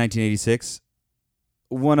 in 1986,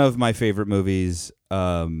 one of my favorite movies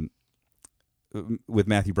with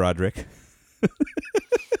Matthew Broderick.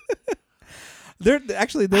 There's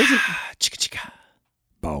Chicka chicka.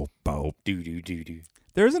 Bow. Do.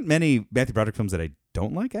 There isn't many Matthew Broderick films that I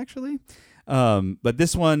don't like, actually. But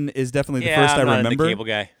this one is definitely the Yeah, first I'm I not remember. into Cable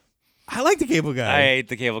Guy. I like the Cable Guy. I hate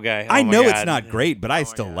the Cable Guy. I Oh my know God. it's not great, but I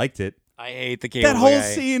still liked it. I hate the Cable Guy. That whole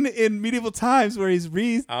scene in Medieval Times where he's Oh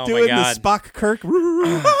my doing the God. Spock Kirk.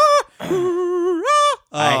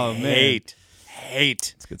 I man. hate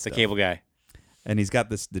good the stuff. Cable Guy. And he's got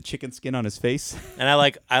the chicken skin on his face. And I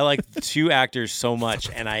like two actors so much,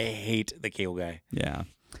 and I hate the Cable Guy. Yeah.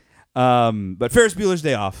 But Ferris Bueller's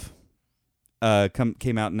Day Off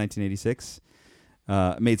came out in 1986.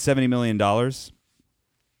 Made $70 million. It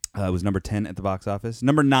was number 10 at the box office.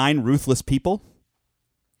 Number 9, Ruthless People.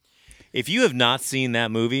 If you have not seen that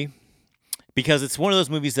movie, because it's one of those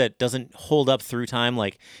movies that doesn't hold up through time,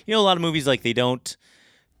 like, a lot of movies, like,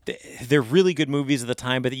 they're really good movies at the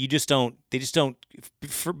time, but they just don't,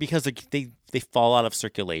 because they fall out of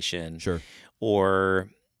circulation. Sure. Or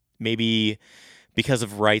maybe because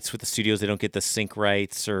of rights with the studios, they don't get the sync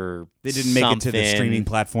rights or They didn't make it to the something. streaming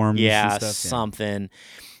platforms. Yeah, and stuff. something.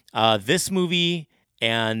 This movie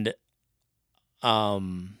and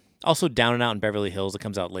also Down and Out in Beverly Hills that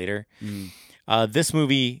comes out later. This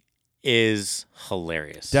movie is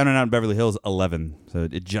hilarious. Down and Out in Beverly Hills 11, so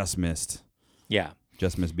it just missed. Yeah.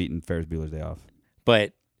 Just missed beating Ferris Bueller's Day Off.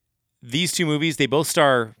 But these two movies, they both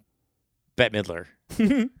star Bette Midler,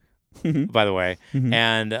 by the way.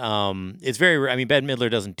 And it's very, I mean, Bette Midler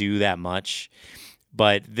doesn't do that much,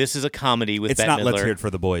 but this is a comedy with Bette Midler. It's not Let's Hear It for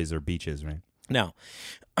the Boys or Beaches, right? No.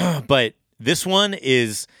 But this one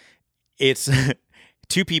is, it's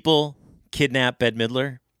two people kidnap Bette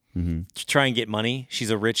Midler to try and get money. She's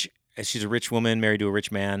a rich woman married to a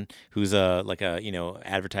rich man who's like a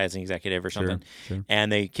advertising executive or something. Sure.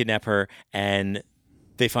 And they kidnap her, and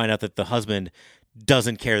they find out that the husband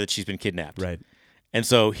doesn't care that she's been kidnapped. Right. And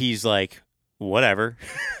so he's like, whatever.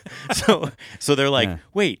 so they're like,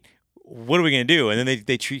 wait, what are we gonna do? And then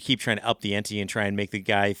they keep trying to up the ante and try and make the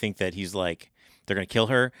guy think that he's like, they're going to kill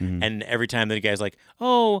her. And every time the guy's like,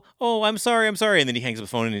 oh, I'm sorry. And then he hangs up the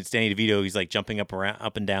phone, and it's Danny DeVito. He's like jumping up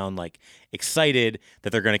and down, like excited that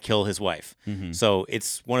they're going to kill his wife. So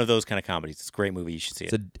it's one of those kind of comedies. It's a great movie. You should see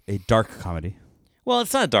it. It's a dark comedy. Well,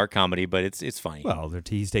 it's not a dark comedy, but it's funny. Well,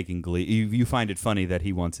 he's taking glee. You find it funny that he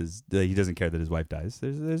he doesn't care that his wife dies.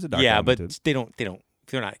 There's a dark but to it. they don't.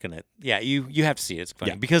 They're not gonna. Yeah, you have to see it. It's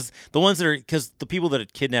funny Yeah. because the people that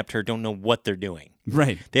had kidnapped her don't know what they're doing.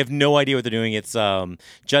 Right. They have no idea what they're doing. It's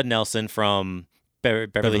Judd Nelson from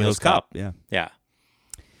Beverly Hills Cop. Yeah.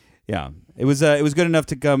 Yeah. It was good enough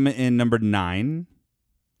to come in number 9.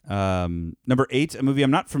 Number 8, a movie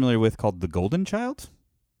I'm not familiar with called The Golden Child.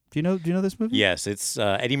 Do you know this movie? Yes, it's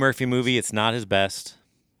Eddie Murphy movie. It's not his best.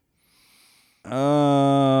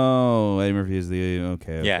 Oh, Eddie Murphy is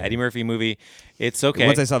okay. Yeah, Eddie Murphy movie. It's okay.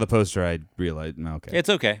 Once I saw the poster, I realized, okay. It's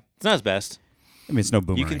okay. It's not his best. I mean, it's no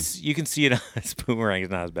Boomerang. You can see it as Boomerang is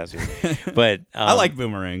not his best either. But I like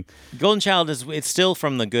Boomerang. Golden Child it's still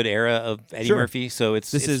from the good era of Eddie Murphy. So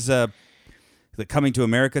it's the Coming to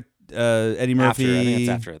America Eddie Murphy. I think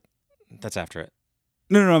that's after it.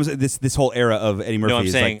 No. I'm saying this whole era of Eddie Murphy No, I'm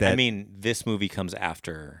is saying like that. I mean this movie comes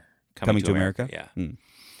after Coming to America. Yeah.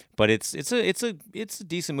 But it's a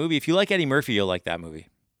decent movie. If you like Eddie Murphy, you'll like that movie.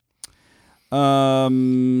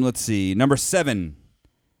 Let's see. Number 7,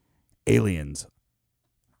 Aliens.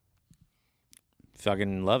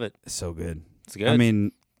 Fucking love it. So good. It's good. I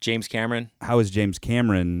mean, James Cameron. how is James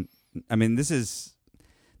Cameron? I mean, this is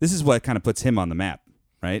what kind of puts him on the map,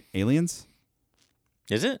 right? Aliens?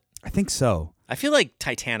 Is it? I think so. I feel like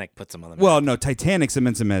Titanic puts him on the map. Well, no, Titanic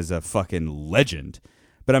cements him as a fucking legend.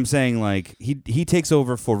 But I'm saying, like, he takes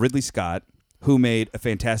over for Ridley Scott, who made a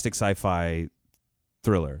fantastic sci-fi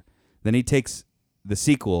thriller. Then he takes the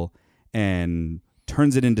sequel and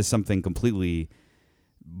turns it into something completely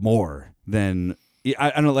more than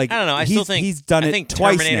I don't know. Like, I don't know. I still think he's done it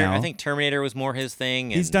twice now. I think Terminator was more his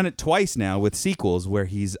thing. He's done it twice now with sequels where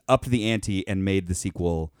he's upped the ante and made the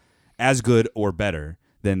sequel as good or better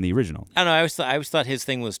than the original. I don't know. I always thought his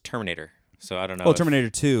thing was Terminator. So I don't know. Oh, Terminator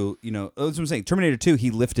 2, that's what I'm saying. Terminator 2, he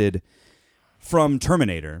lifted from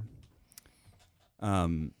Terminator.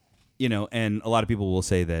 And a lot of people will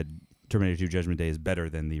say that Terminator 2 Judgment Day is better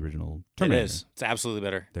than the original Terminator. It is. It's absolutely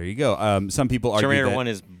better. There you go. Some people argue Terminator that 1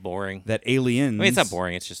 is boring. that Aliens... I mean, it's not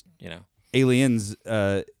boring. It's just, Aliens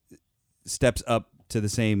steps up to the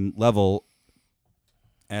same level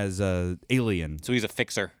as Alien. So he's a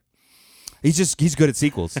fixer. He's good at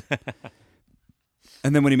sequels.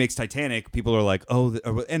 And then when he makes Titanic, people are like, "Oh,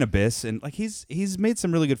 and Abyss," and like he's made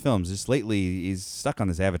some really good films. Just lately, he's stuck on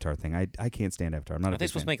this Avatar thing. I can't stand Avatar. I'm not. Are they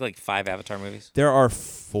supposed to make like 5 Avatar movies? There are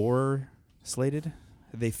 4 slated.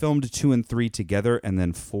 They filmed 2 and 3 together, and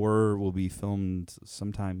then 4 will be filmed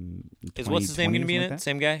sometime. Is what's his name going to be in it?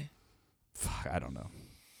 Same guy? Fuck, I don't know.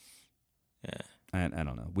 Yeah, I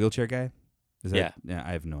don't know. Wheelchair guy? Is that, Yeah. Yeah,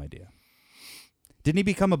 I have no idea. Didn't he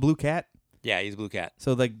become a blue cat? Yeah, he's a blue cat.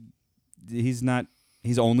 So like, he's not.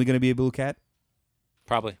 He's only going to be a blue cat?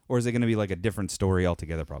 Probably. Or is it going to be like a different story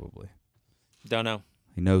altogether, probably? Don't know.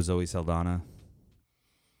 He knows Zoe Saldana.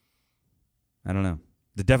 I don't know.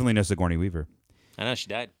 They definitely know Sigourney Weaver. I know, she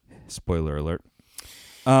died. Spoiler alert.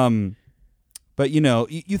 But,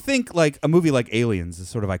 you think like a movie like Aliens, this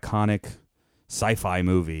sort of iconic sci-fi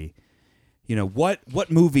movie, what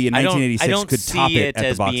movie in 1986 could top it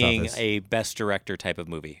at the box office? I don't see it as being a best director type of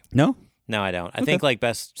movie. No? No, I don't. I think like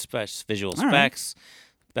best visual specs,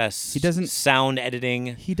 best sound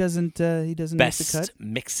editing. He doesn't make the best cut.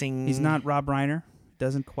 mixing. He's not Rob Reiner.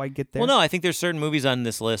 doesn't quite get there. Well, no, I think there's certain movies on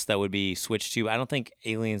this list that would be switched to. I don't think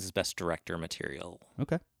Aliens is best director material.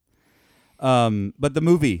 Okay. But the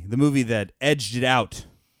movie that edged it out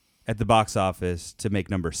at the box office to make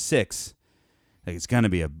number 6, like it's gonna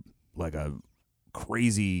be a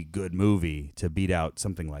crazy good movie to beat out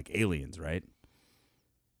something like Aliens, right?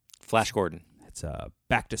 Flash Gordon. It's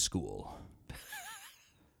Back to School.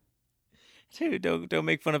 Dude, don't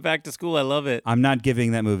make fun of Back to School. I love it. I'm not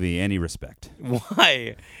giving that movie any respect.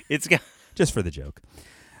 Why? It's got Just for the joke.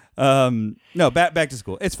 No, Back to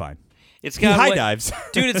School. It's fine. it's got High what- dives.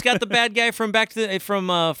 Dude, it's got the bad guy from from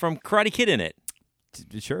Karate Kid in it,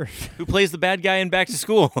 Sure. who plays the bad guy in Back to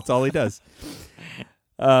School. That's all he does.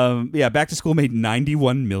 Back to School made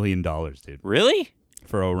 $91 million, dude, Really?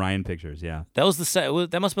 for Orion Pictures. Yeah. That was that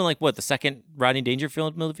must have been like what, the second Rodney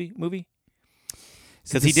Dangerfield movie? Is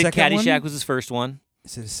it Because he the did second Caddyshack one? was his first one.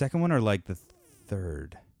 Is it the second one or like the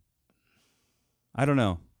third? I don't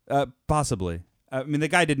know. Possibly. I mean, the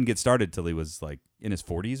guy didn't get started till he was like in his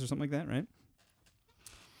 40s or something like that, right?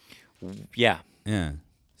 Yeah. Yeah.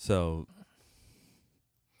 So,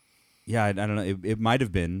 yeah, I don't know. It might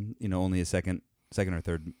have been, only a second or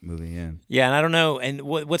third movie. Yeah. Yeah, and I don't know. And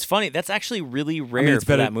what's funny, that's actually really rare I mean, it's for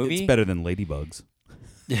better. that movie. It's better than Ladybugs.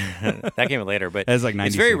 That came later, but That's like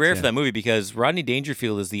it's very 96, rare yeah. for that movie because Rodney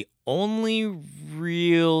Dangerfield is the only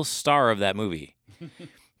real star of that movie.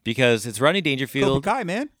 Because it's Rodney Dangerfield, Cobra Kai,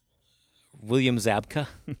 man. William Zabka,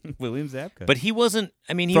 William Zabka. but he wasn't.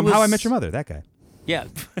 I mean, he From was How I Met Your Mother, that guy. Yeah,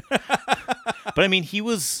 but I mean, he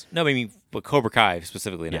was no. I mean, but Cobra Kai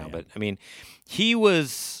specifically now. Yeah. But I mean, he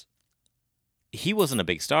wasn't a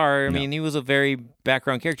big star. I No. mean, he was a very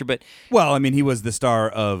background character, but Well, I mean, he was the star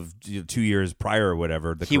of 2 years prior or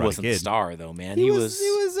whatever. The he Karate wasn't Kid. the star though, man. He was.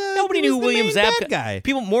 Nobody he knew was who the William main Zabka. bad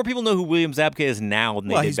guy. More people know who William Zabka is now than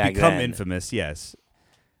Well, they he's did back become then. infamous, yes,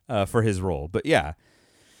 for his role. But yeah,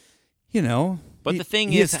 But he- the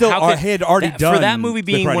thing he is, had still how could, he had already done for that movie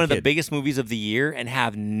The being Karate one of the Kid. biggest movies of the year and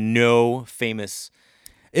have no famous.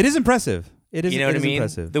 It is impressive. It is. You know it what I is mean?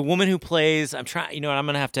 Impressive. The woman who plays, I'm trying. I'm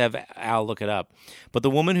gonna have to have Al look it up. But the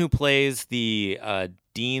woman who plays the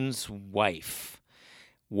dean's wife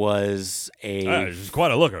was a. she's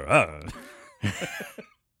quite a looker.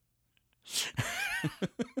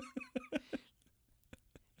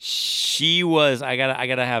 She was. I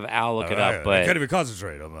gotta have Al look it up. But even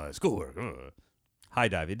concentrate on my schoolwork. High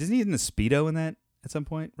dive. Isn't he in the Speedo in that at some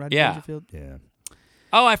point? Rodney Yeah. Dangerfield? Yeah.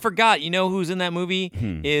 oh, I forgot. You know who's in that movie?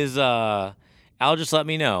 Hmm. Is Al just let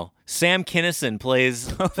me know. Sam Kinison plays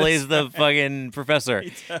the fucking professor.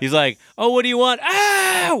 He's like, oh, what do you want?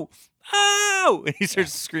 Ow! Ow! And he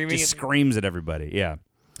starts screaming. Just screams at everybody. Yeah.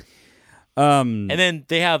 And And then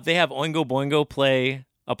they have Oingo Boingo play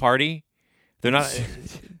a party. They're not.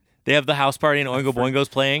 They have the house party and Oingo Boingo's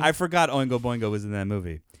playing. I forgot Oingo Boingo was in that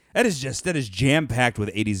movie. That is jam packed with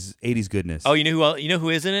 80s goodness. Oh, you know who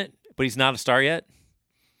is in it, but he's not a star yet.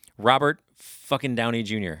 Robert fucking Downey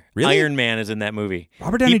Jr. Really? Iron Man is in that movie.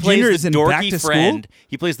 Robert Downey He plays Jr. the is in dorky Back to friend. School?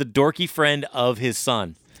 He plays the dorky friend of his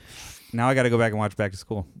son. Now I got to go back and watch Back to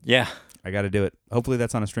School. Yeah. I got to do it. Hopefully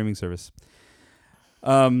that's on a streaming service.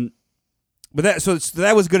 But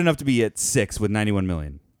that was good enough to be at 6 with 91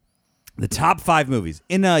 million. The top 5 movies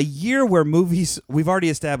in a year where movies we've already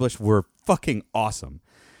established were fucking awesome.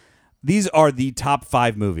 These are the top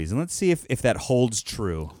 5 movies, and let's see if that holds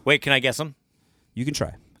true. Wait, can I guess them? You can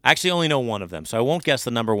try. I actually only know one of them, so I won't guess the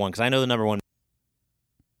number one because I know the number one.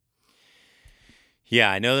 Yeah,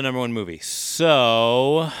 I know the number one movie,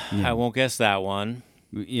 so I won't guess that one.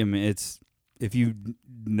 I mean, it's if you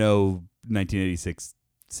know 1986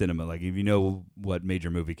 cinema, like if you know what major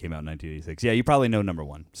movie came out in 1986, yeah, you probably know number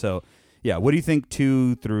 1. So, yeah, what do you think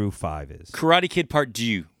 2 through 5 is? Karate Kid Part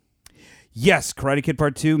 2. Yes, Karate Kid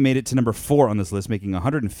Part 2 made it to number 4 on this list, making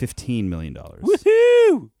 $115 million.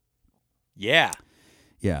 Woohoo! Yeah.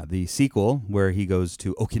 Yeah, the sequel where he goes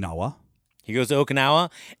to Okinawa, He goes to Okinawa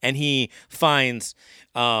and he finds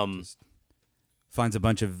finds a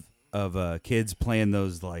bunch of kids playing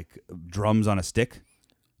those like drums on a stick.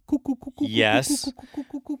 yes.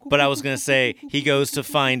 But I was going to say he goes to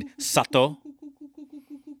find Sato.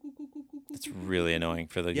 It's really annoying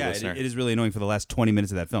for the Yeah, listener. it is really annoying for the last 20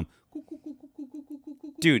 minutes of that film.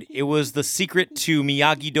 Dude, it was the secret to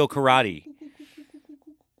Miyagi-Do karate.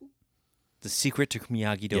 The secret to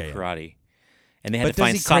Miyagi-Do Yeah, yeah. karate. And they had But to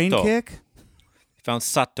find does he crane Sato. kick? They found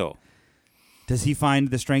Sato. Does he find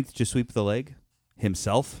the strength to sweep the leg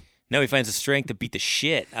himself? No, he finds the strength to beat the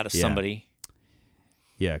shit out of Yeah. somebody.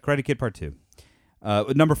 Yeah, Karate Kid Part 2.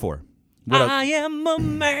 Number 4. What else? I am a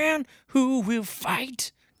man who will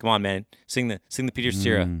fight. Come on, man. Sing the Peter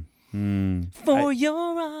Cetera. For your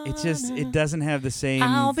honor, It doesn't have the same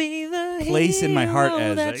I'll be the place in my heart hero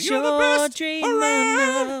as that you're the best dreaming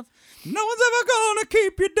around. of. No one's ever gonna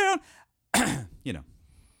keep you down.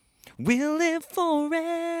 We'll live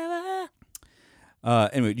forever.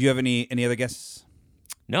 Anyway, do you have any other guesses?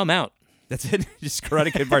 No, I'm out. That's it. Just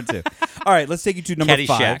Karate Kid Part 2. All right, let's take you to number 5.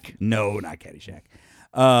 Caddyshack. No, not Caddyshack.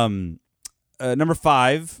 Number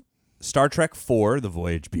 5, Star Trek 4: The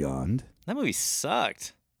Voyage Beyond. That movie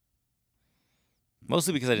sucked.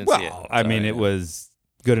 Mostly because I didn't see it. I mean, it was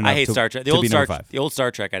good enough. I hate Star Trek. The old Star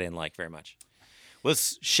Trek I didn't like very much.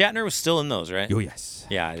 Shatner was still in those, right? Oh, yes.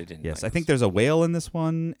 Yeah, I didn't. Yes, like I think there's a whale in this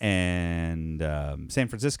one, and San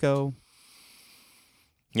Francisco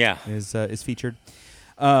Yeah. is featured.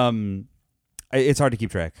 It's hard to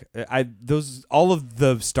keep track. All of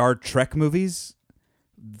the Star Trek movies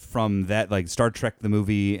from that, like Star Trek the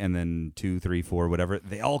movie, and then 2, 3, 4, whatever,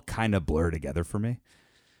 they all kind of blur together for me,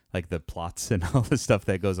 like the plots and all the stuff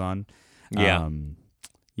that goes on. Yeah.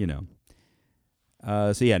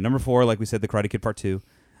 So yeah, number 4, like we said, The Karate Kid Part 2.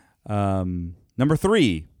 Number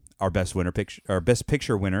 3, our best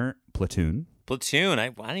picture winner, Platoon. Platoon. I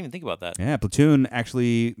didn't even think about that. Yeah, Platoon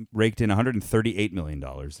actually raked in $138 million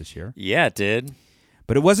this year. Yeah, it did.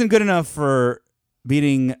 But it wasn't good enough for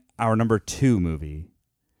beating our number 2 movie,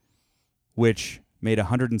 which made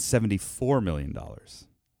 $174 million.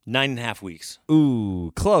 9.5 weeks.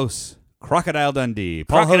 Ooh, close. Crocodile Dundee.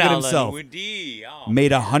 Paul Hogan himself Dundee. Oh,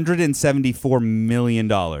 made $174 million.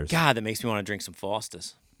 God, that makes me want to drink some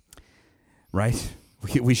Foster's. Right?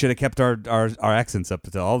 We should have kept our accents up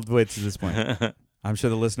all the way to this point. I'm sure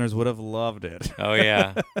the listeners would have loved it. Oh,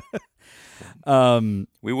 yeah.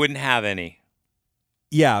 We wouldn't have any.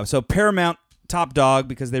 Yeah, so Paramount, top dog,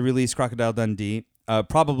 because they released Crocodile Dundee,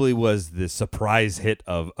 probably was the surprise hit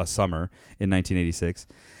of a summer in 1986,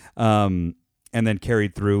 and then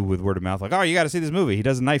carried through with word of mouth, like, oh, you got to see this movie. He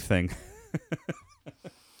does a knife thing.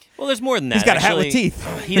 Well, there's more than that. He's got a hat with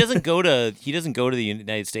teeth. He doesn't go to the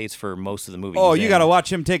United States for most of the movie. Oh, you got to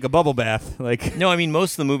watch him take a bubble bath. Like, no, I mean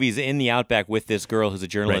most of the movie's in the outback with this girl who's a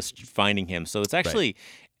journalist finding him. So it's actually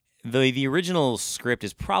the original script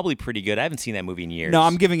is probably pretty good. I haven't seen that movie in years. No,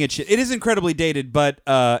 I'm giving it shit. It is incredibly dated, but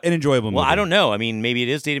an enjoyable movie. Well, I don't know. I mean, maybe it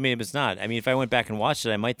is dated, maybe it's not. I mean, if I went back and watched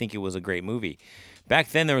it, I might think it was a great movie. Back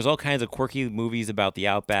then, there was all kinds of quirky movies about the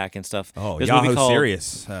outback and stuff. Oh, There's Yahoo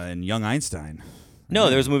Serious and Young Einstein. No,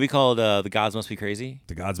 there was a movie called The Gods Must Be Crazy.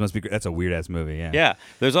 The Gods Must Be. That's a weird ass movie. Yeah. Yeah.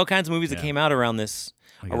 There's all kinds of movies that came out around this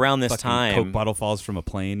time. Coke bottle falls from a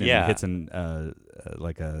plane and hits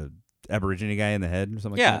like a Aborigine guy in the head or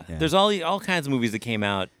something. Like that. Yeah. There's all kinds of movies that came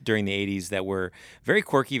out during the 80s that were very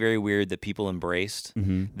quirky, very weird that people embraced.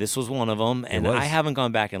 Mm-hmm. This was one of them, and I haven't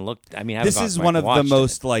gone back and looked. I mean, this is one of the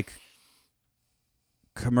most like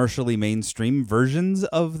commercially mainstream versions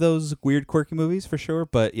of those weird, quirky movies for sure.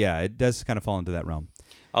 But yeah, it does kind of fall into that realm.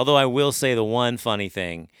 Although I will say the one funny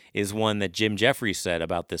thing is one that Jim Jeffries said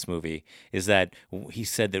about this movie is that he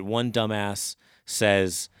said that one dumbass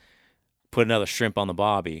says, put another shrimp on the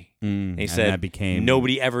bobby. And he said, that became...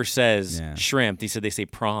 nobody ever says shrimp. He said they say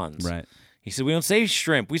prawns. Right. He said, we don't say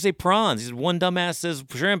shrimp. We say prawns. He said, one dumbass says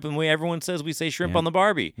shrimp, and everyone says we say shrimp on the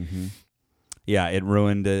Barbie. Mm-hmm. Yeah, it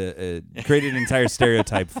ruined, created an entire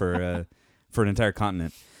stereotype for an entire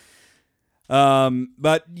continent.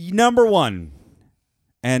 But number 1,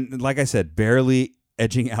 and like I said, barely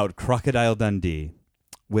edging out Crocodile Dundee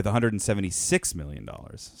with $176 million.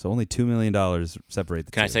 So only $2 million separate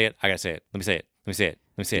the two. Can I say it? I gotta say it. Let me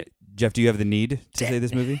say it. Jeff, do you have the need to say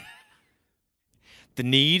this movie? The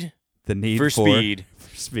need for speed.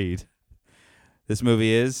 For speed. This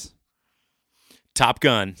movie is Top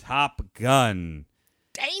Gun. Top Gun.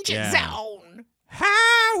 Danger Zone.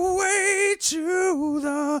 Highway to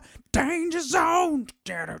the danger zone.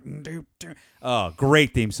 Oh,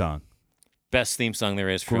 great theme song. Best theme song there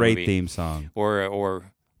is for great a movie. Theme song.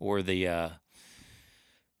 Or the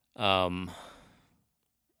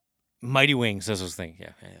Mighty Wings. That's what I was thinking.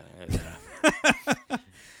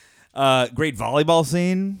 Yeah. Great volleyball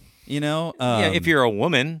scene. You know. If you're a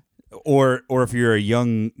woman. Or if you're a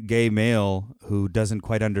young gay male who doesn't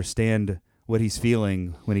quite understand what he's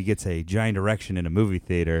feeling when he gets a giant erection in a movie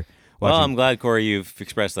theater. Well, I'm glad, Corey, you've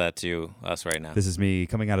expressed that to us right now. This is me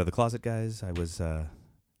coming out of the closet, guys. I was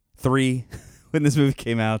 3 when this movie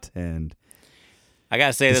came out, and I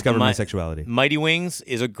gotta say discovered my sexuality. Mighty Wings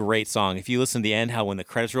is a great song. If you listen to the end, how when the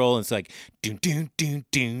credits roll, and it's like doon doon doon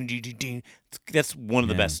doon doon doon doon. That's one of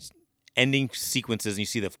the best ending sequences, and you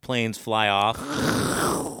see the planes fly off.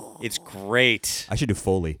 It's great. I should do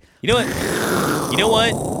Foley. You know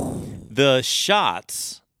what? The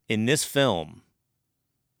shots in this film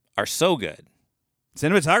are so good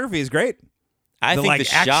Cinematography is great. I think the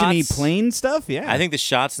actiony shots, plane stuff. Yeah, I think the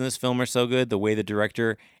shots in this film are so good. The way the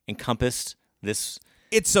director encompassed this.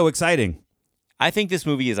 it's so exciting. I think this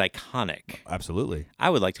movie is iconic. Absolutely. I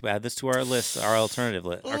would like to add this to our list, our alternative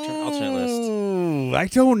list, alternate list. Ooh, I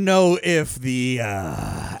don't know if the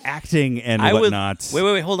acting and I whatnot.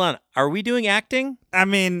 Wait, hold on. Are we doing acting? I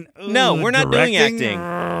mean, No, we're not doing directing? acting.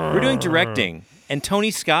 We're doing directing. And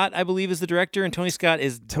Tony Scott, I believe, is the director, and Tony Scott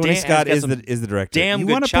is Tony has Scott got is some the director. damn you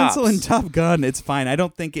good want to pencil in chops. Top Gun? It's fine. I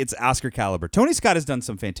don't think it's Oscar caliber. Tony Scott has done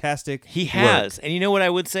some fantastic. He work. has, and you know what I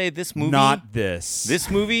would say? This movie, Not this. This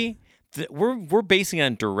movie, we're basing it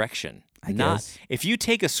on direction. I not guess. if you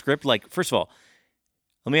take a script like. First of all,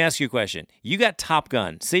 let me ask you a question. You got Top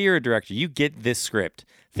Gun. Say you're a director. You get this script.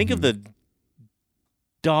 Think of the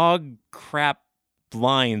dog crap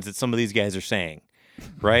lines that some of these guys are saying,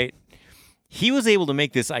 right? He was able to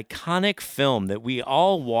make this iconic film that we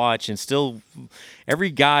all watch and still,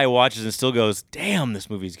 every guy watches and still goes, "Damn, this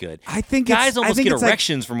movie's good." I think guys it's, almost I think get it's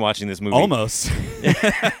erections from watching this movie. Almost.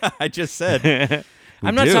 I just said.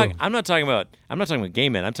 I'm not talking about gay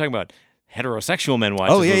men. I'm talking about heterosexual men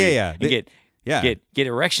watching. Oh, this yeah, movie yeah, yeah. and get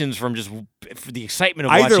erections from just for the excitement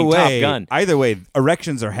of Either watching way, Top Gun. Either way,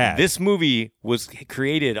 erections are had. This movie was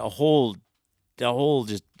created a whole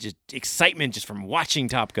just excitement just from watching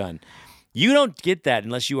Top Gun. You don't get that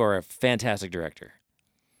unless you are a fantastic director.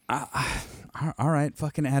 All right,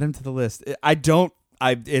 fucking add him to the list. I don't.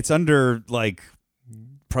 It's under like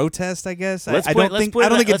protest, I guess. I don't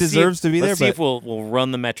think it deserves to be there. Let's see but if we'll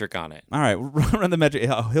run the metric on it. all right, run the metric.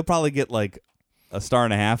 He'll probably get like a 1.5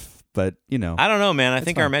 star, but you know. I don't know, man. I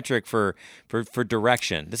think fine. our metric for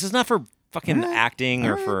direction. This is not for fucking acting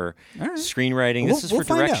or for screenwriting. This is for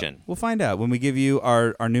direction. We'll find out when we give you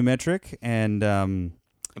our new metric, and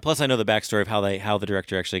And plus, I know the backstory of how the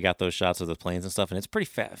director actually got those shots of the planes and stuff, and it's pretty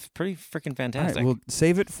freaking all fantastic. right, we'll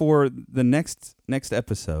save it for the next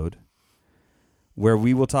episode, where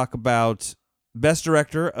we will talk about Best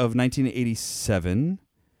Director of 1987,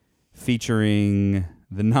 featuring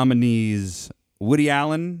the nominees Woody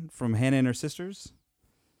Allen from Hannah and Her Sisters,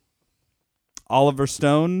 Oliver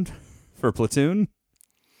Stone for Platoon,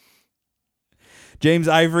 James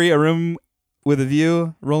Ivory, A Room with a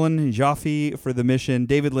View, Roland Joffe for The Mission,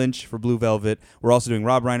 David Lynch for Blue Velvet. We're also doing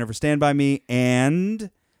Rob Reiner for Stand By Me,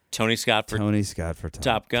 and Tony Scott for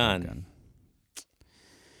Top Gun.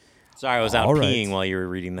 Sorry, I was out All right. peeing while you were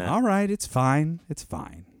reading that. All right, it's fine. It's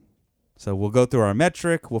fine. So we'll go through our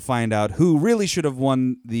metric. We'll find out who really should have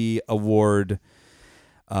won the award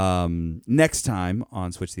next time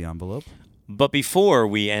on Switch the Envelope. But before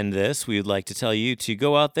we end this, we would like to tell you to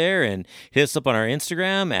go out there and hit us up on our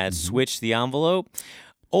Instagram at Switch the Envelope,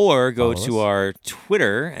 or go Follow to us. our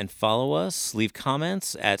Twitter and follow us. Leave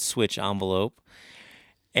comments at Switch Envelope,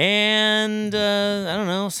 and I don't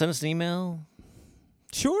know, send us an email.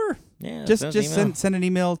 Sure. Yeah, Just send us an email. send an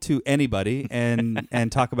email to anybody and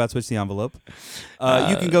talk about Switch the Envelope.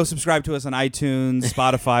 You can go subscribe to us on iTunes,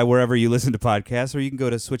 Spotify, wherever you listen to podcasts, or you can go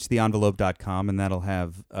to switchtheenvelope.com, and that'll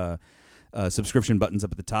have subscription buttons up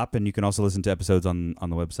at the top, and you can also listen to episodes on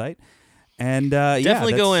the website. And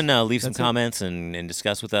Definitely go that's- and leave some that's it. comments and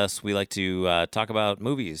discuss with us. We like to talk about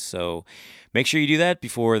movies, so make sure you do that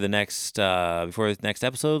before the next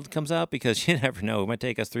episode comes out, because you never know. It might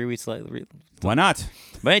take us 3 weeks. Why not?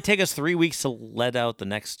 It might take us 3 weeks to let out the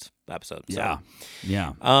next episode. So.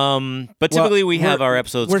 Yeah. But typically we have we're- our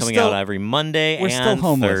episodes we're coming still- out every Monday We're and still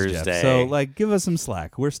homeless, Thursday. Jeff. So, give us some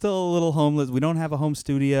slack. We're still a little homeless. We don't have a home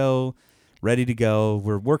studio ready to go.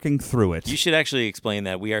 We're working through it. You should actually explain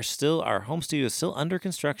that our home studio is still under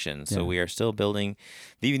construction, so Yeah. we are still building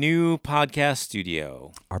the new podcast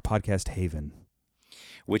studio, Our podcast haven.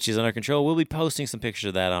 which is under control. We'll be posting some pictures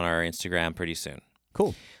of that on our Instagram pretty soon.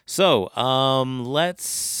 Cool. So,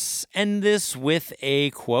 let's end this with a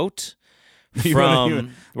quote You from. wanna-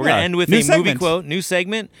 We're going to yeah, end with new a movie segment. quote. New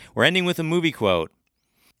segment. We're ending with a movie quote.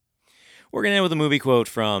 We're going to end with a movie quote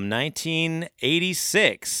from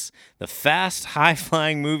 1986, the fast,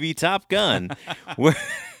 high-flying movie Top Gun. we're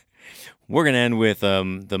going to end with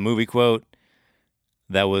the movie quote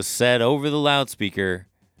that was said over the loudspeaker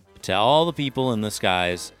to all the people in the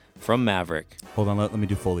skies from Maverick. Hold on. Let me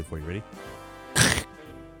do Foley for you. Ready?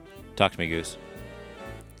 Talk to me, Goose.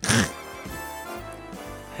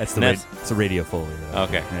 That's That's- it's a radio Foley. Though.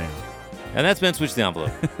 Okay. Yeah. And that's been Switch the Envelope.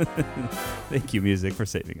 Thank you, music, for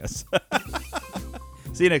saving us.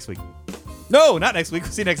 See you next week. No, not next week.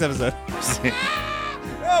 See you next episode.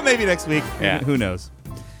 Oh, maybe next week. Yeah. Who knows?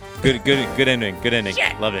 Good ending. Good ending.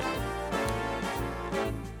 Love it.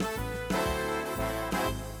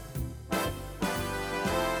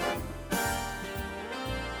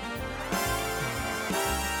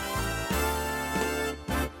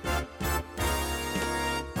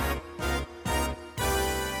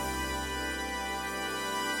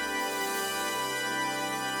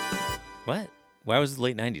 What? Why was it the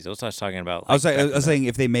late 90s? I was talking about. I was saying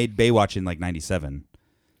if they made Baywatch in like 97.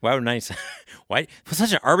 Why would 97? Why? It was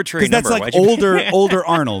such an arbitrary Because number. that's like older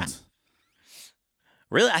Arnold.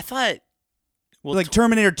 Really? I thought. Well, like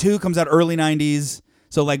Terminator 2 comes out early 90s.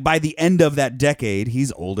 So like by the end of that decade,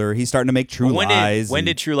 he's older. He's starting to make True Lies. When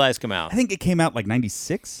did True Lies come out? I think it came out like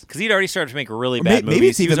 96. Because he'd already started to make really bad movies. Maybe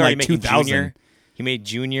it's even he was already like making 2000. Junior. He made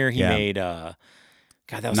Junior. He made. God,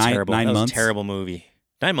 that was terrible. Nine that was months? a terrible movie.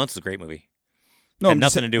 9 Months is a great movie. No, had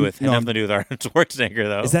nothing to do with Arnold Schwarzenegger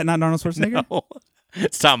though. Is that not Arnold Schwarzenegger? No.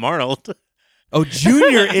 It's Tom Arnold. Oh,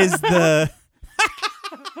 Junior is the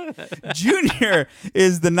Junior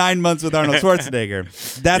is the 9 months with Arnold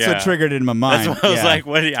Schwarzenegger. That's what triggered it in my mind. That's why I was like,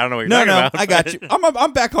 "What? I don't know what you're talking about." I got you.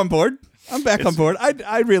 I'm back on board. I'm back on board.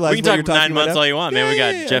 I realize we can what talk you're about talking 9 months about. all you want, man. We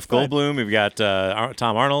got Jeff fine. Goldblum. We've got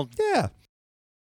Tom Arnold. Yeah,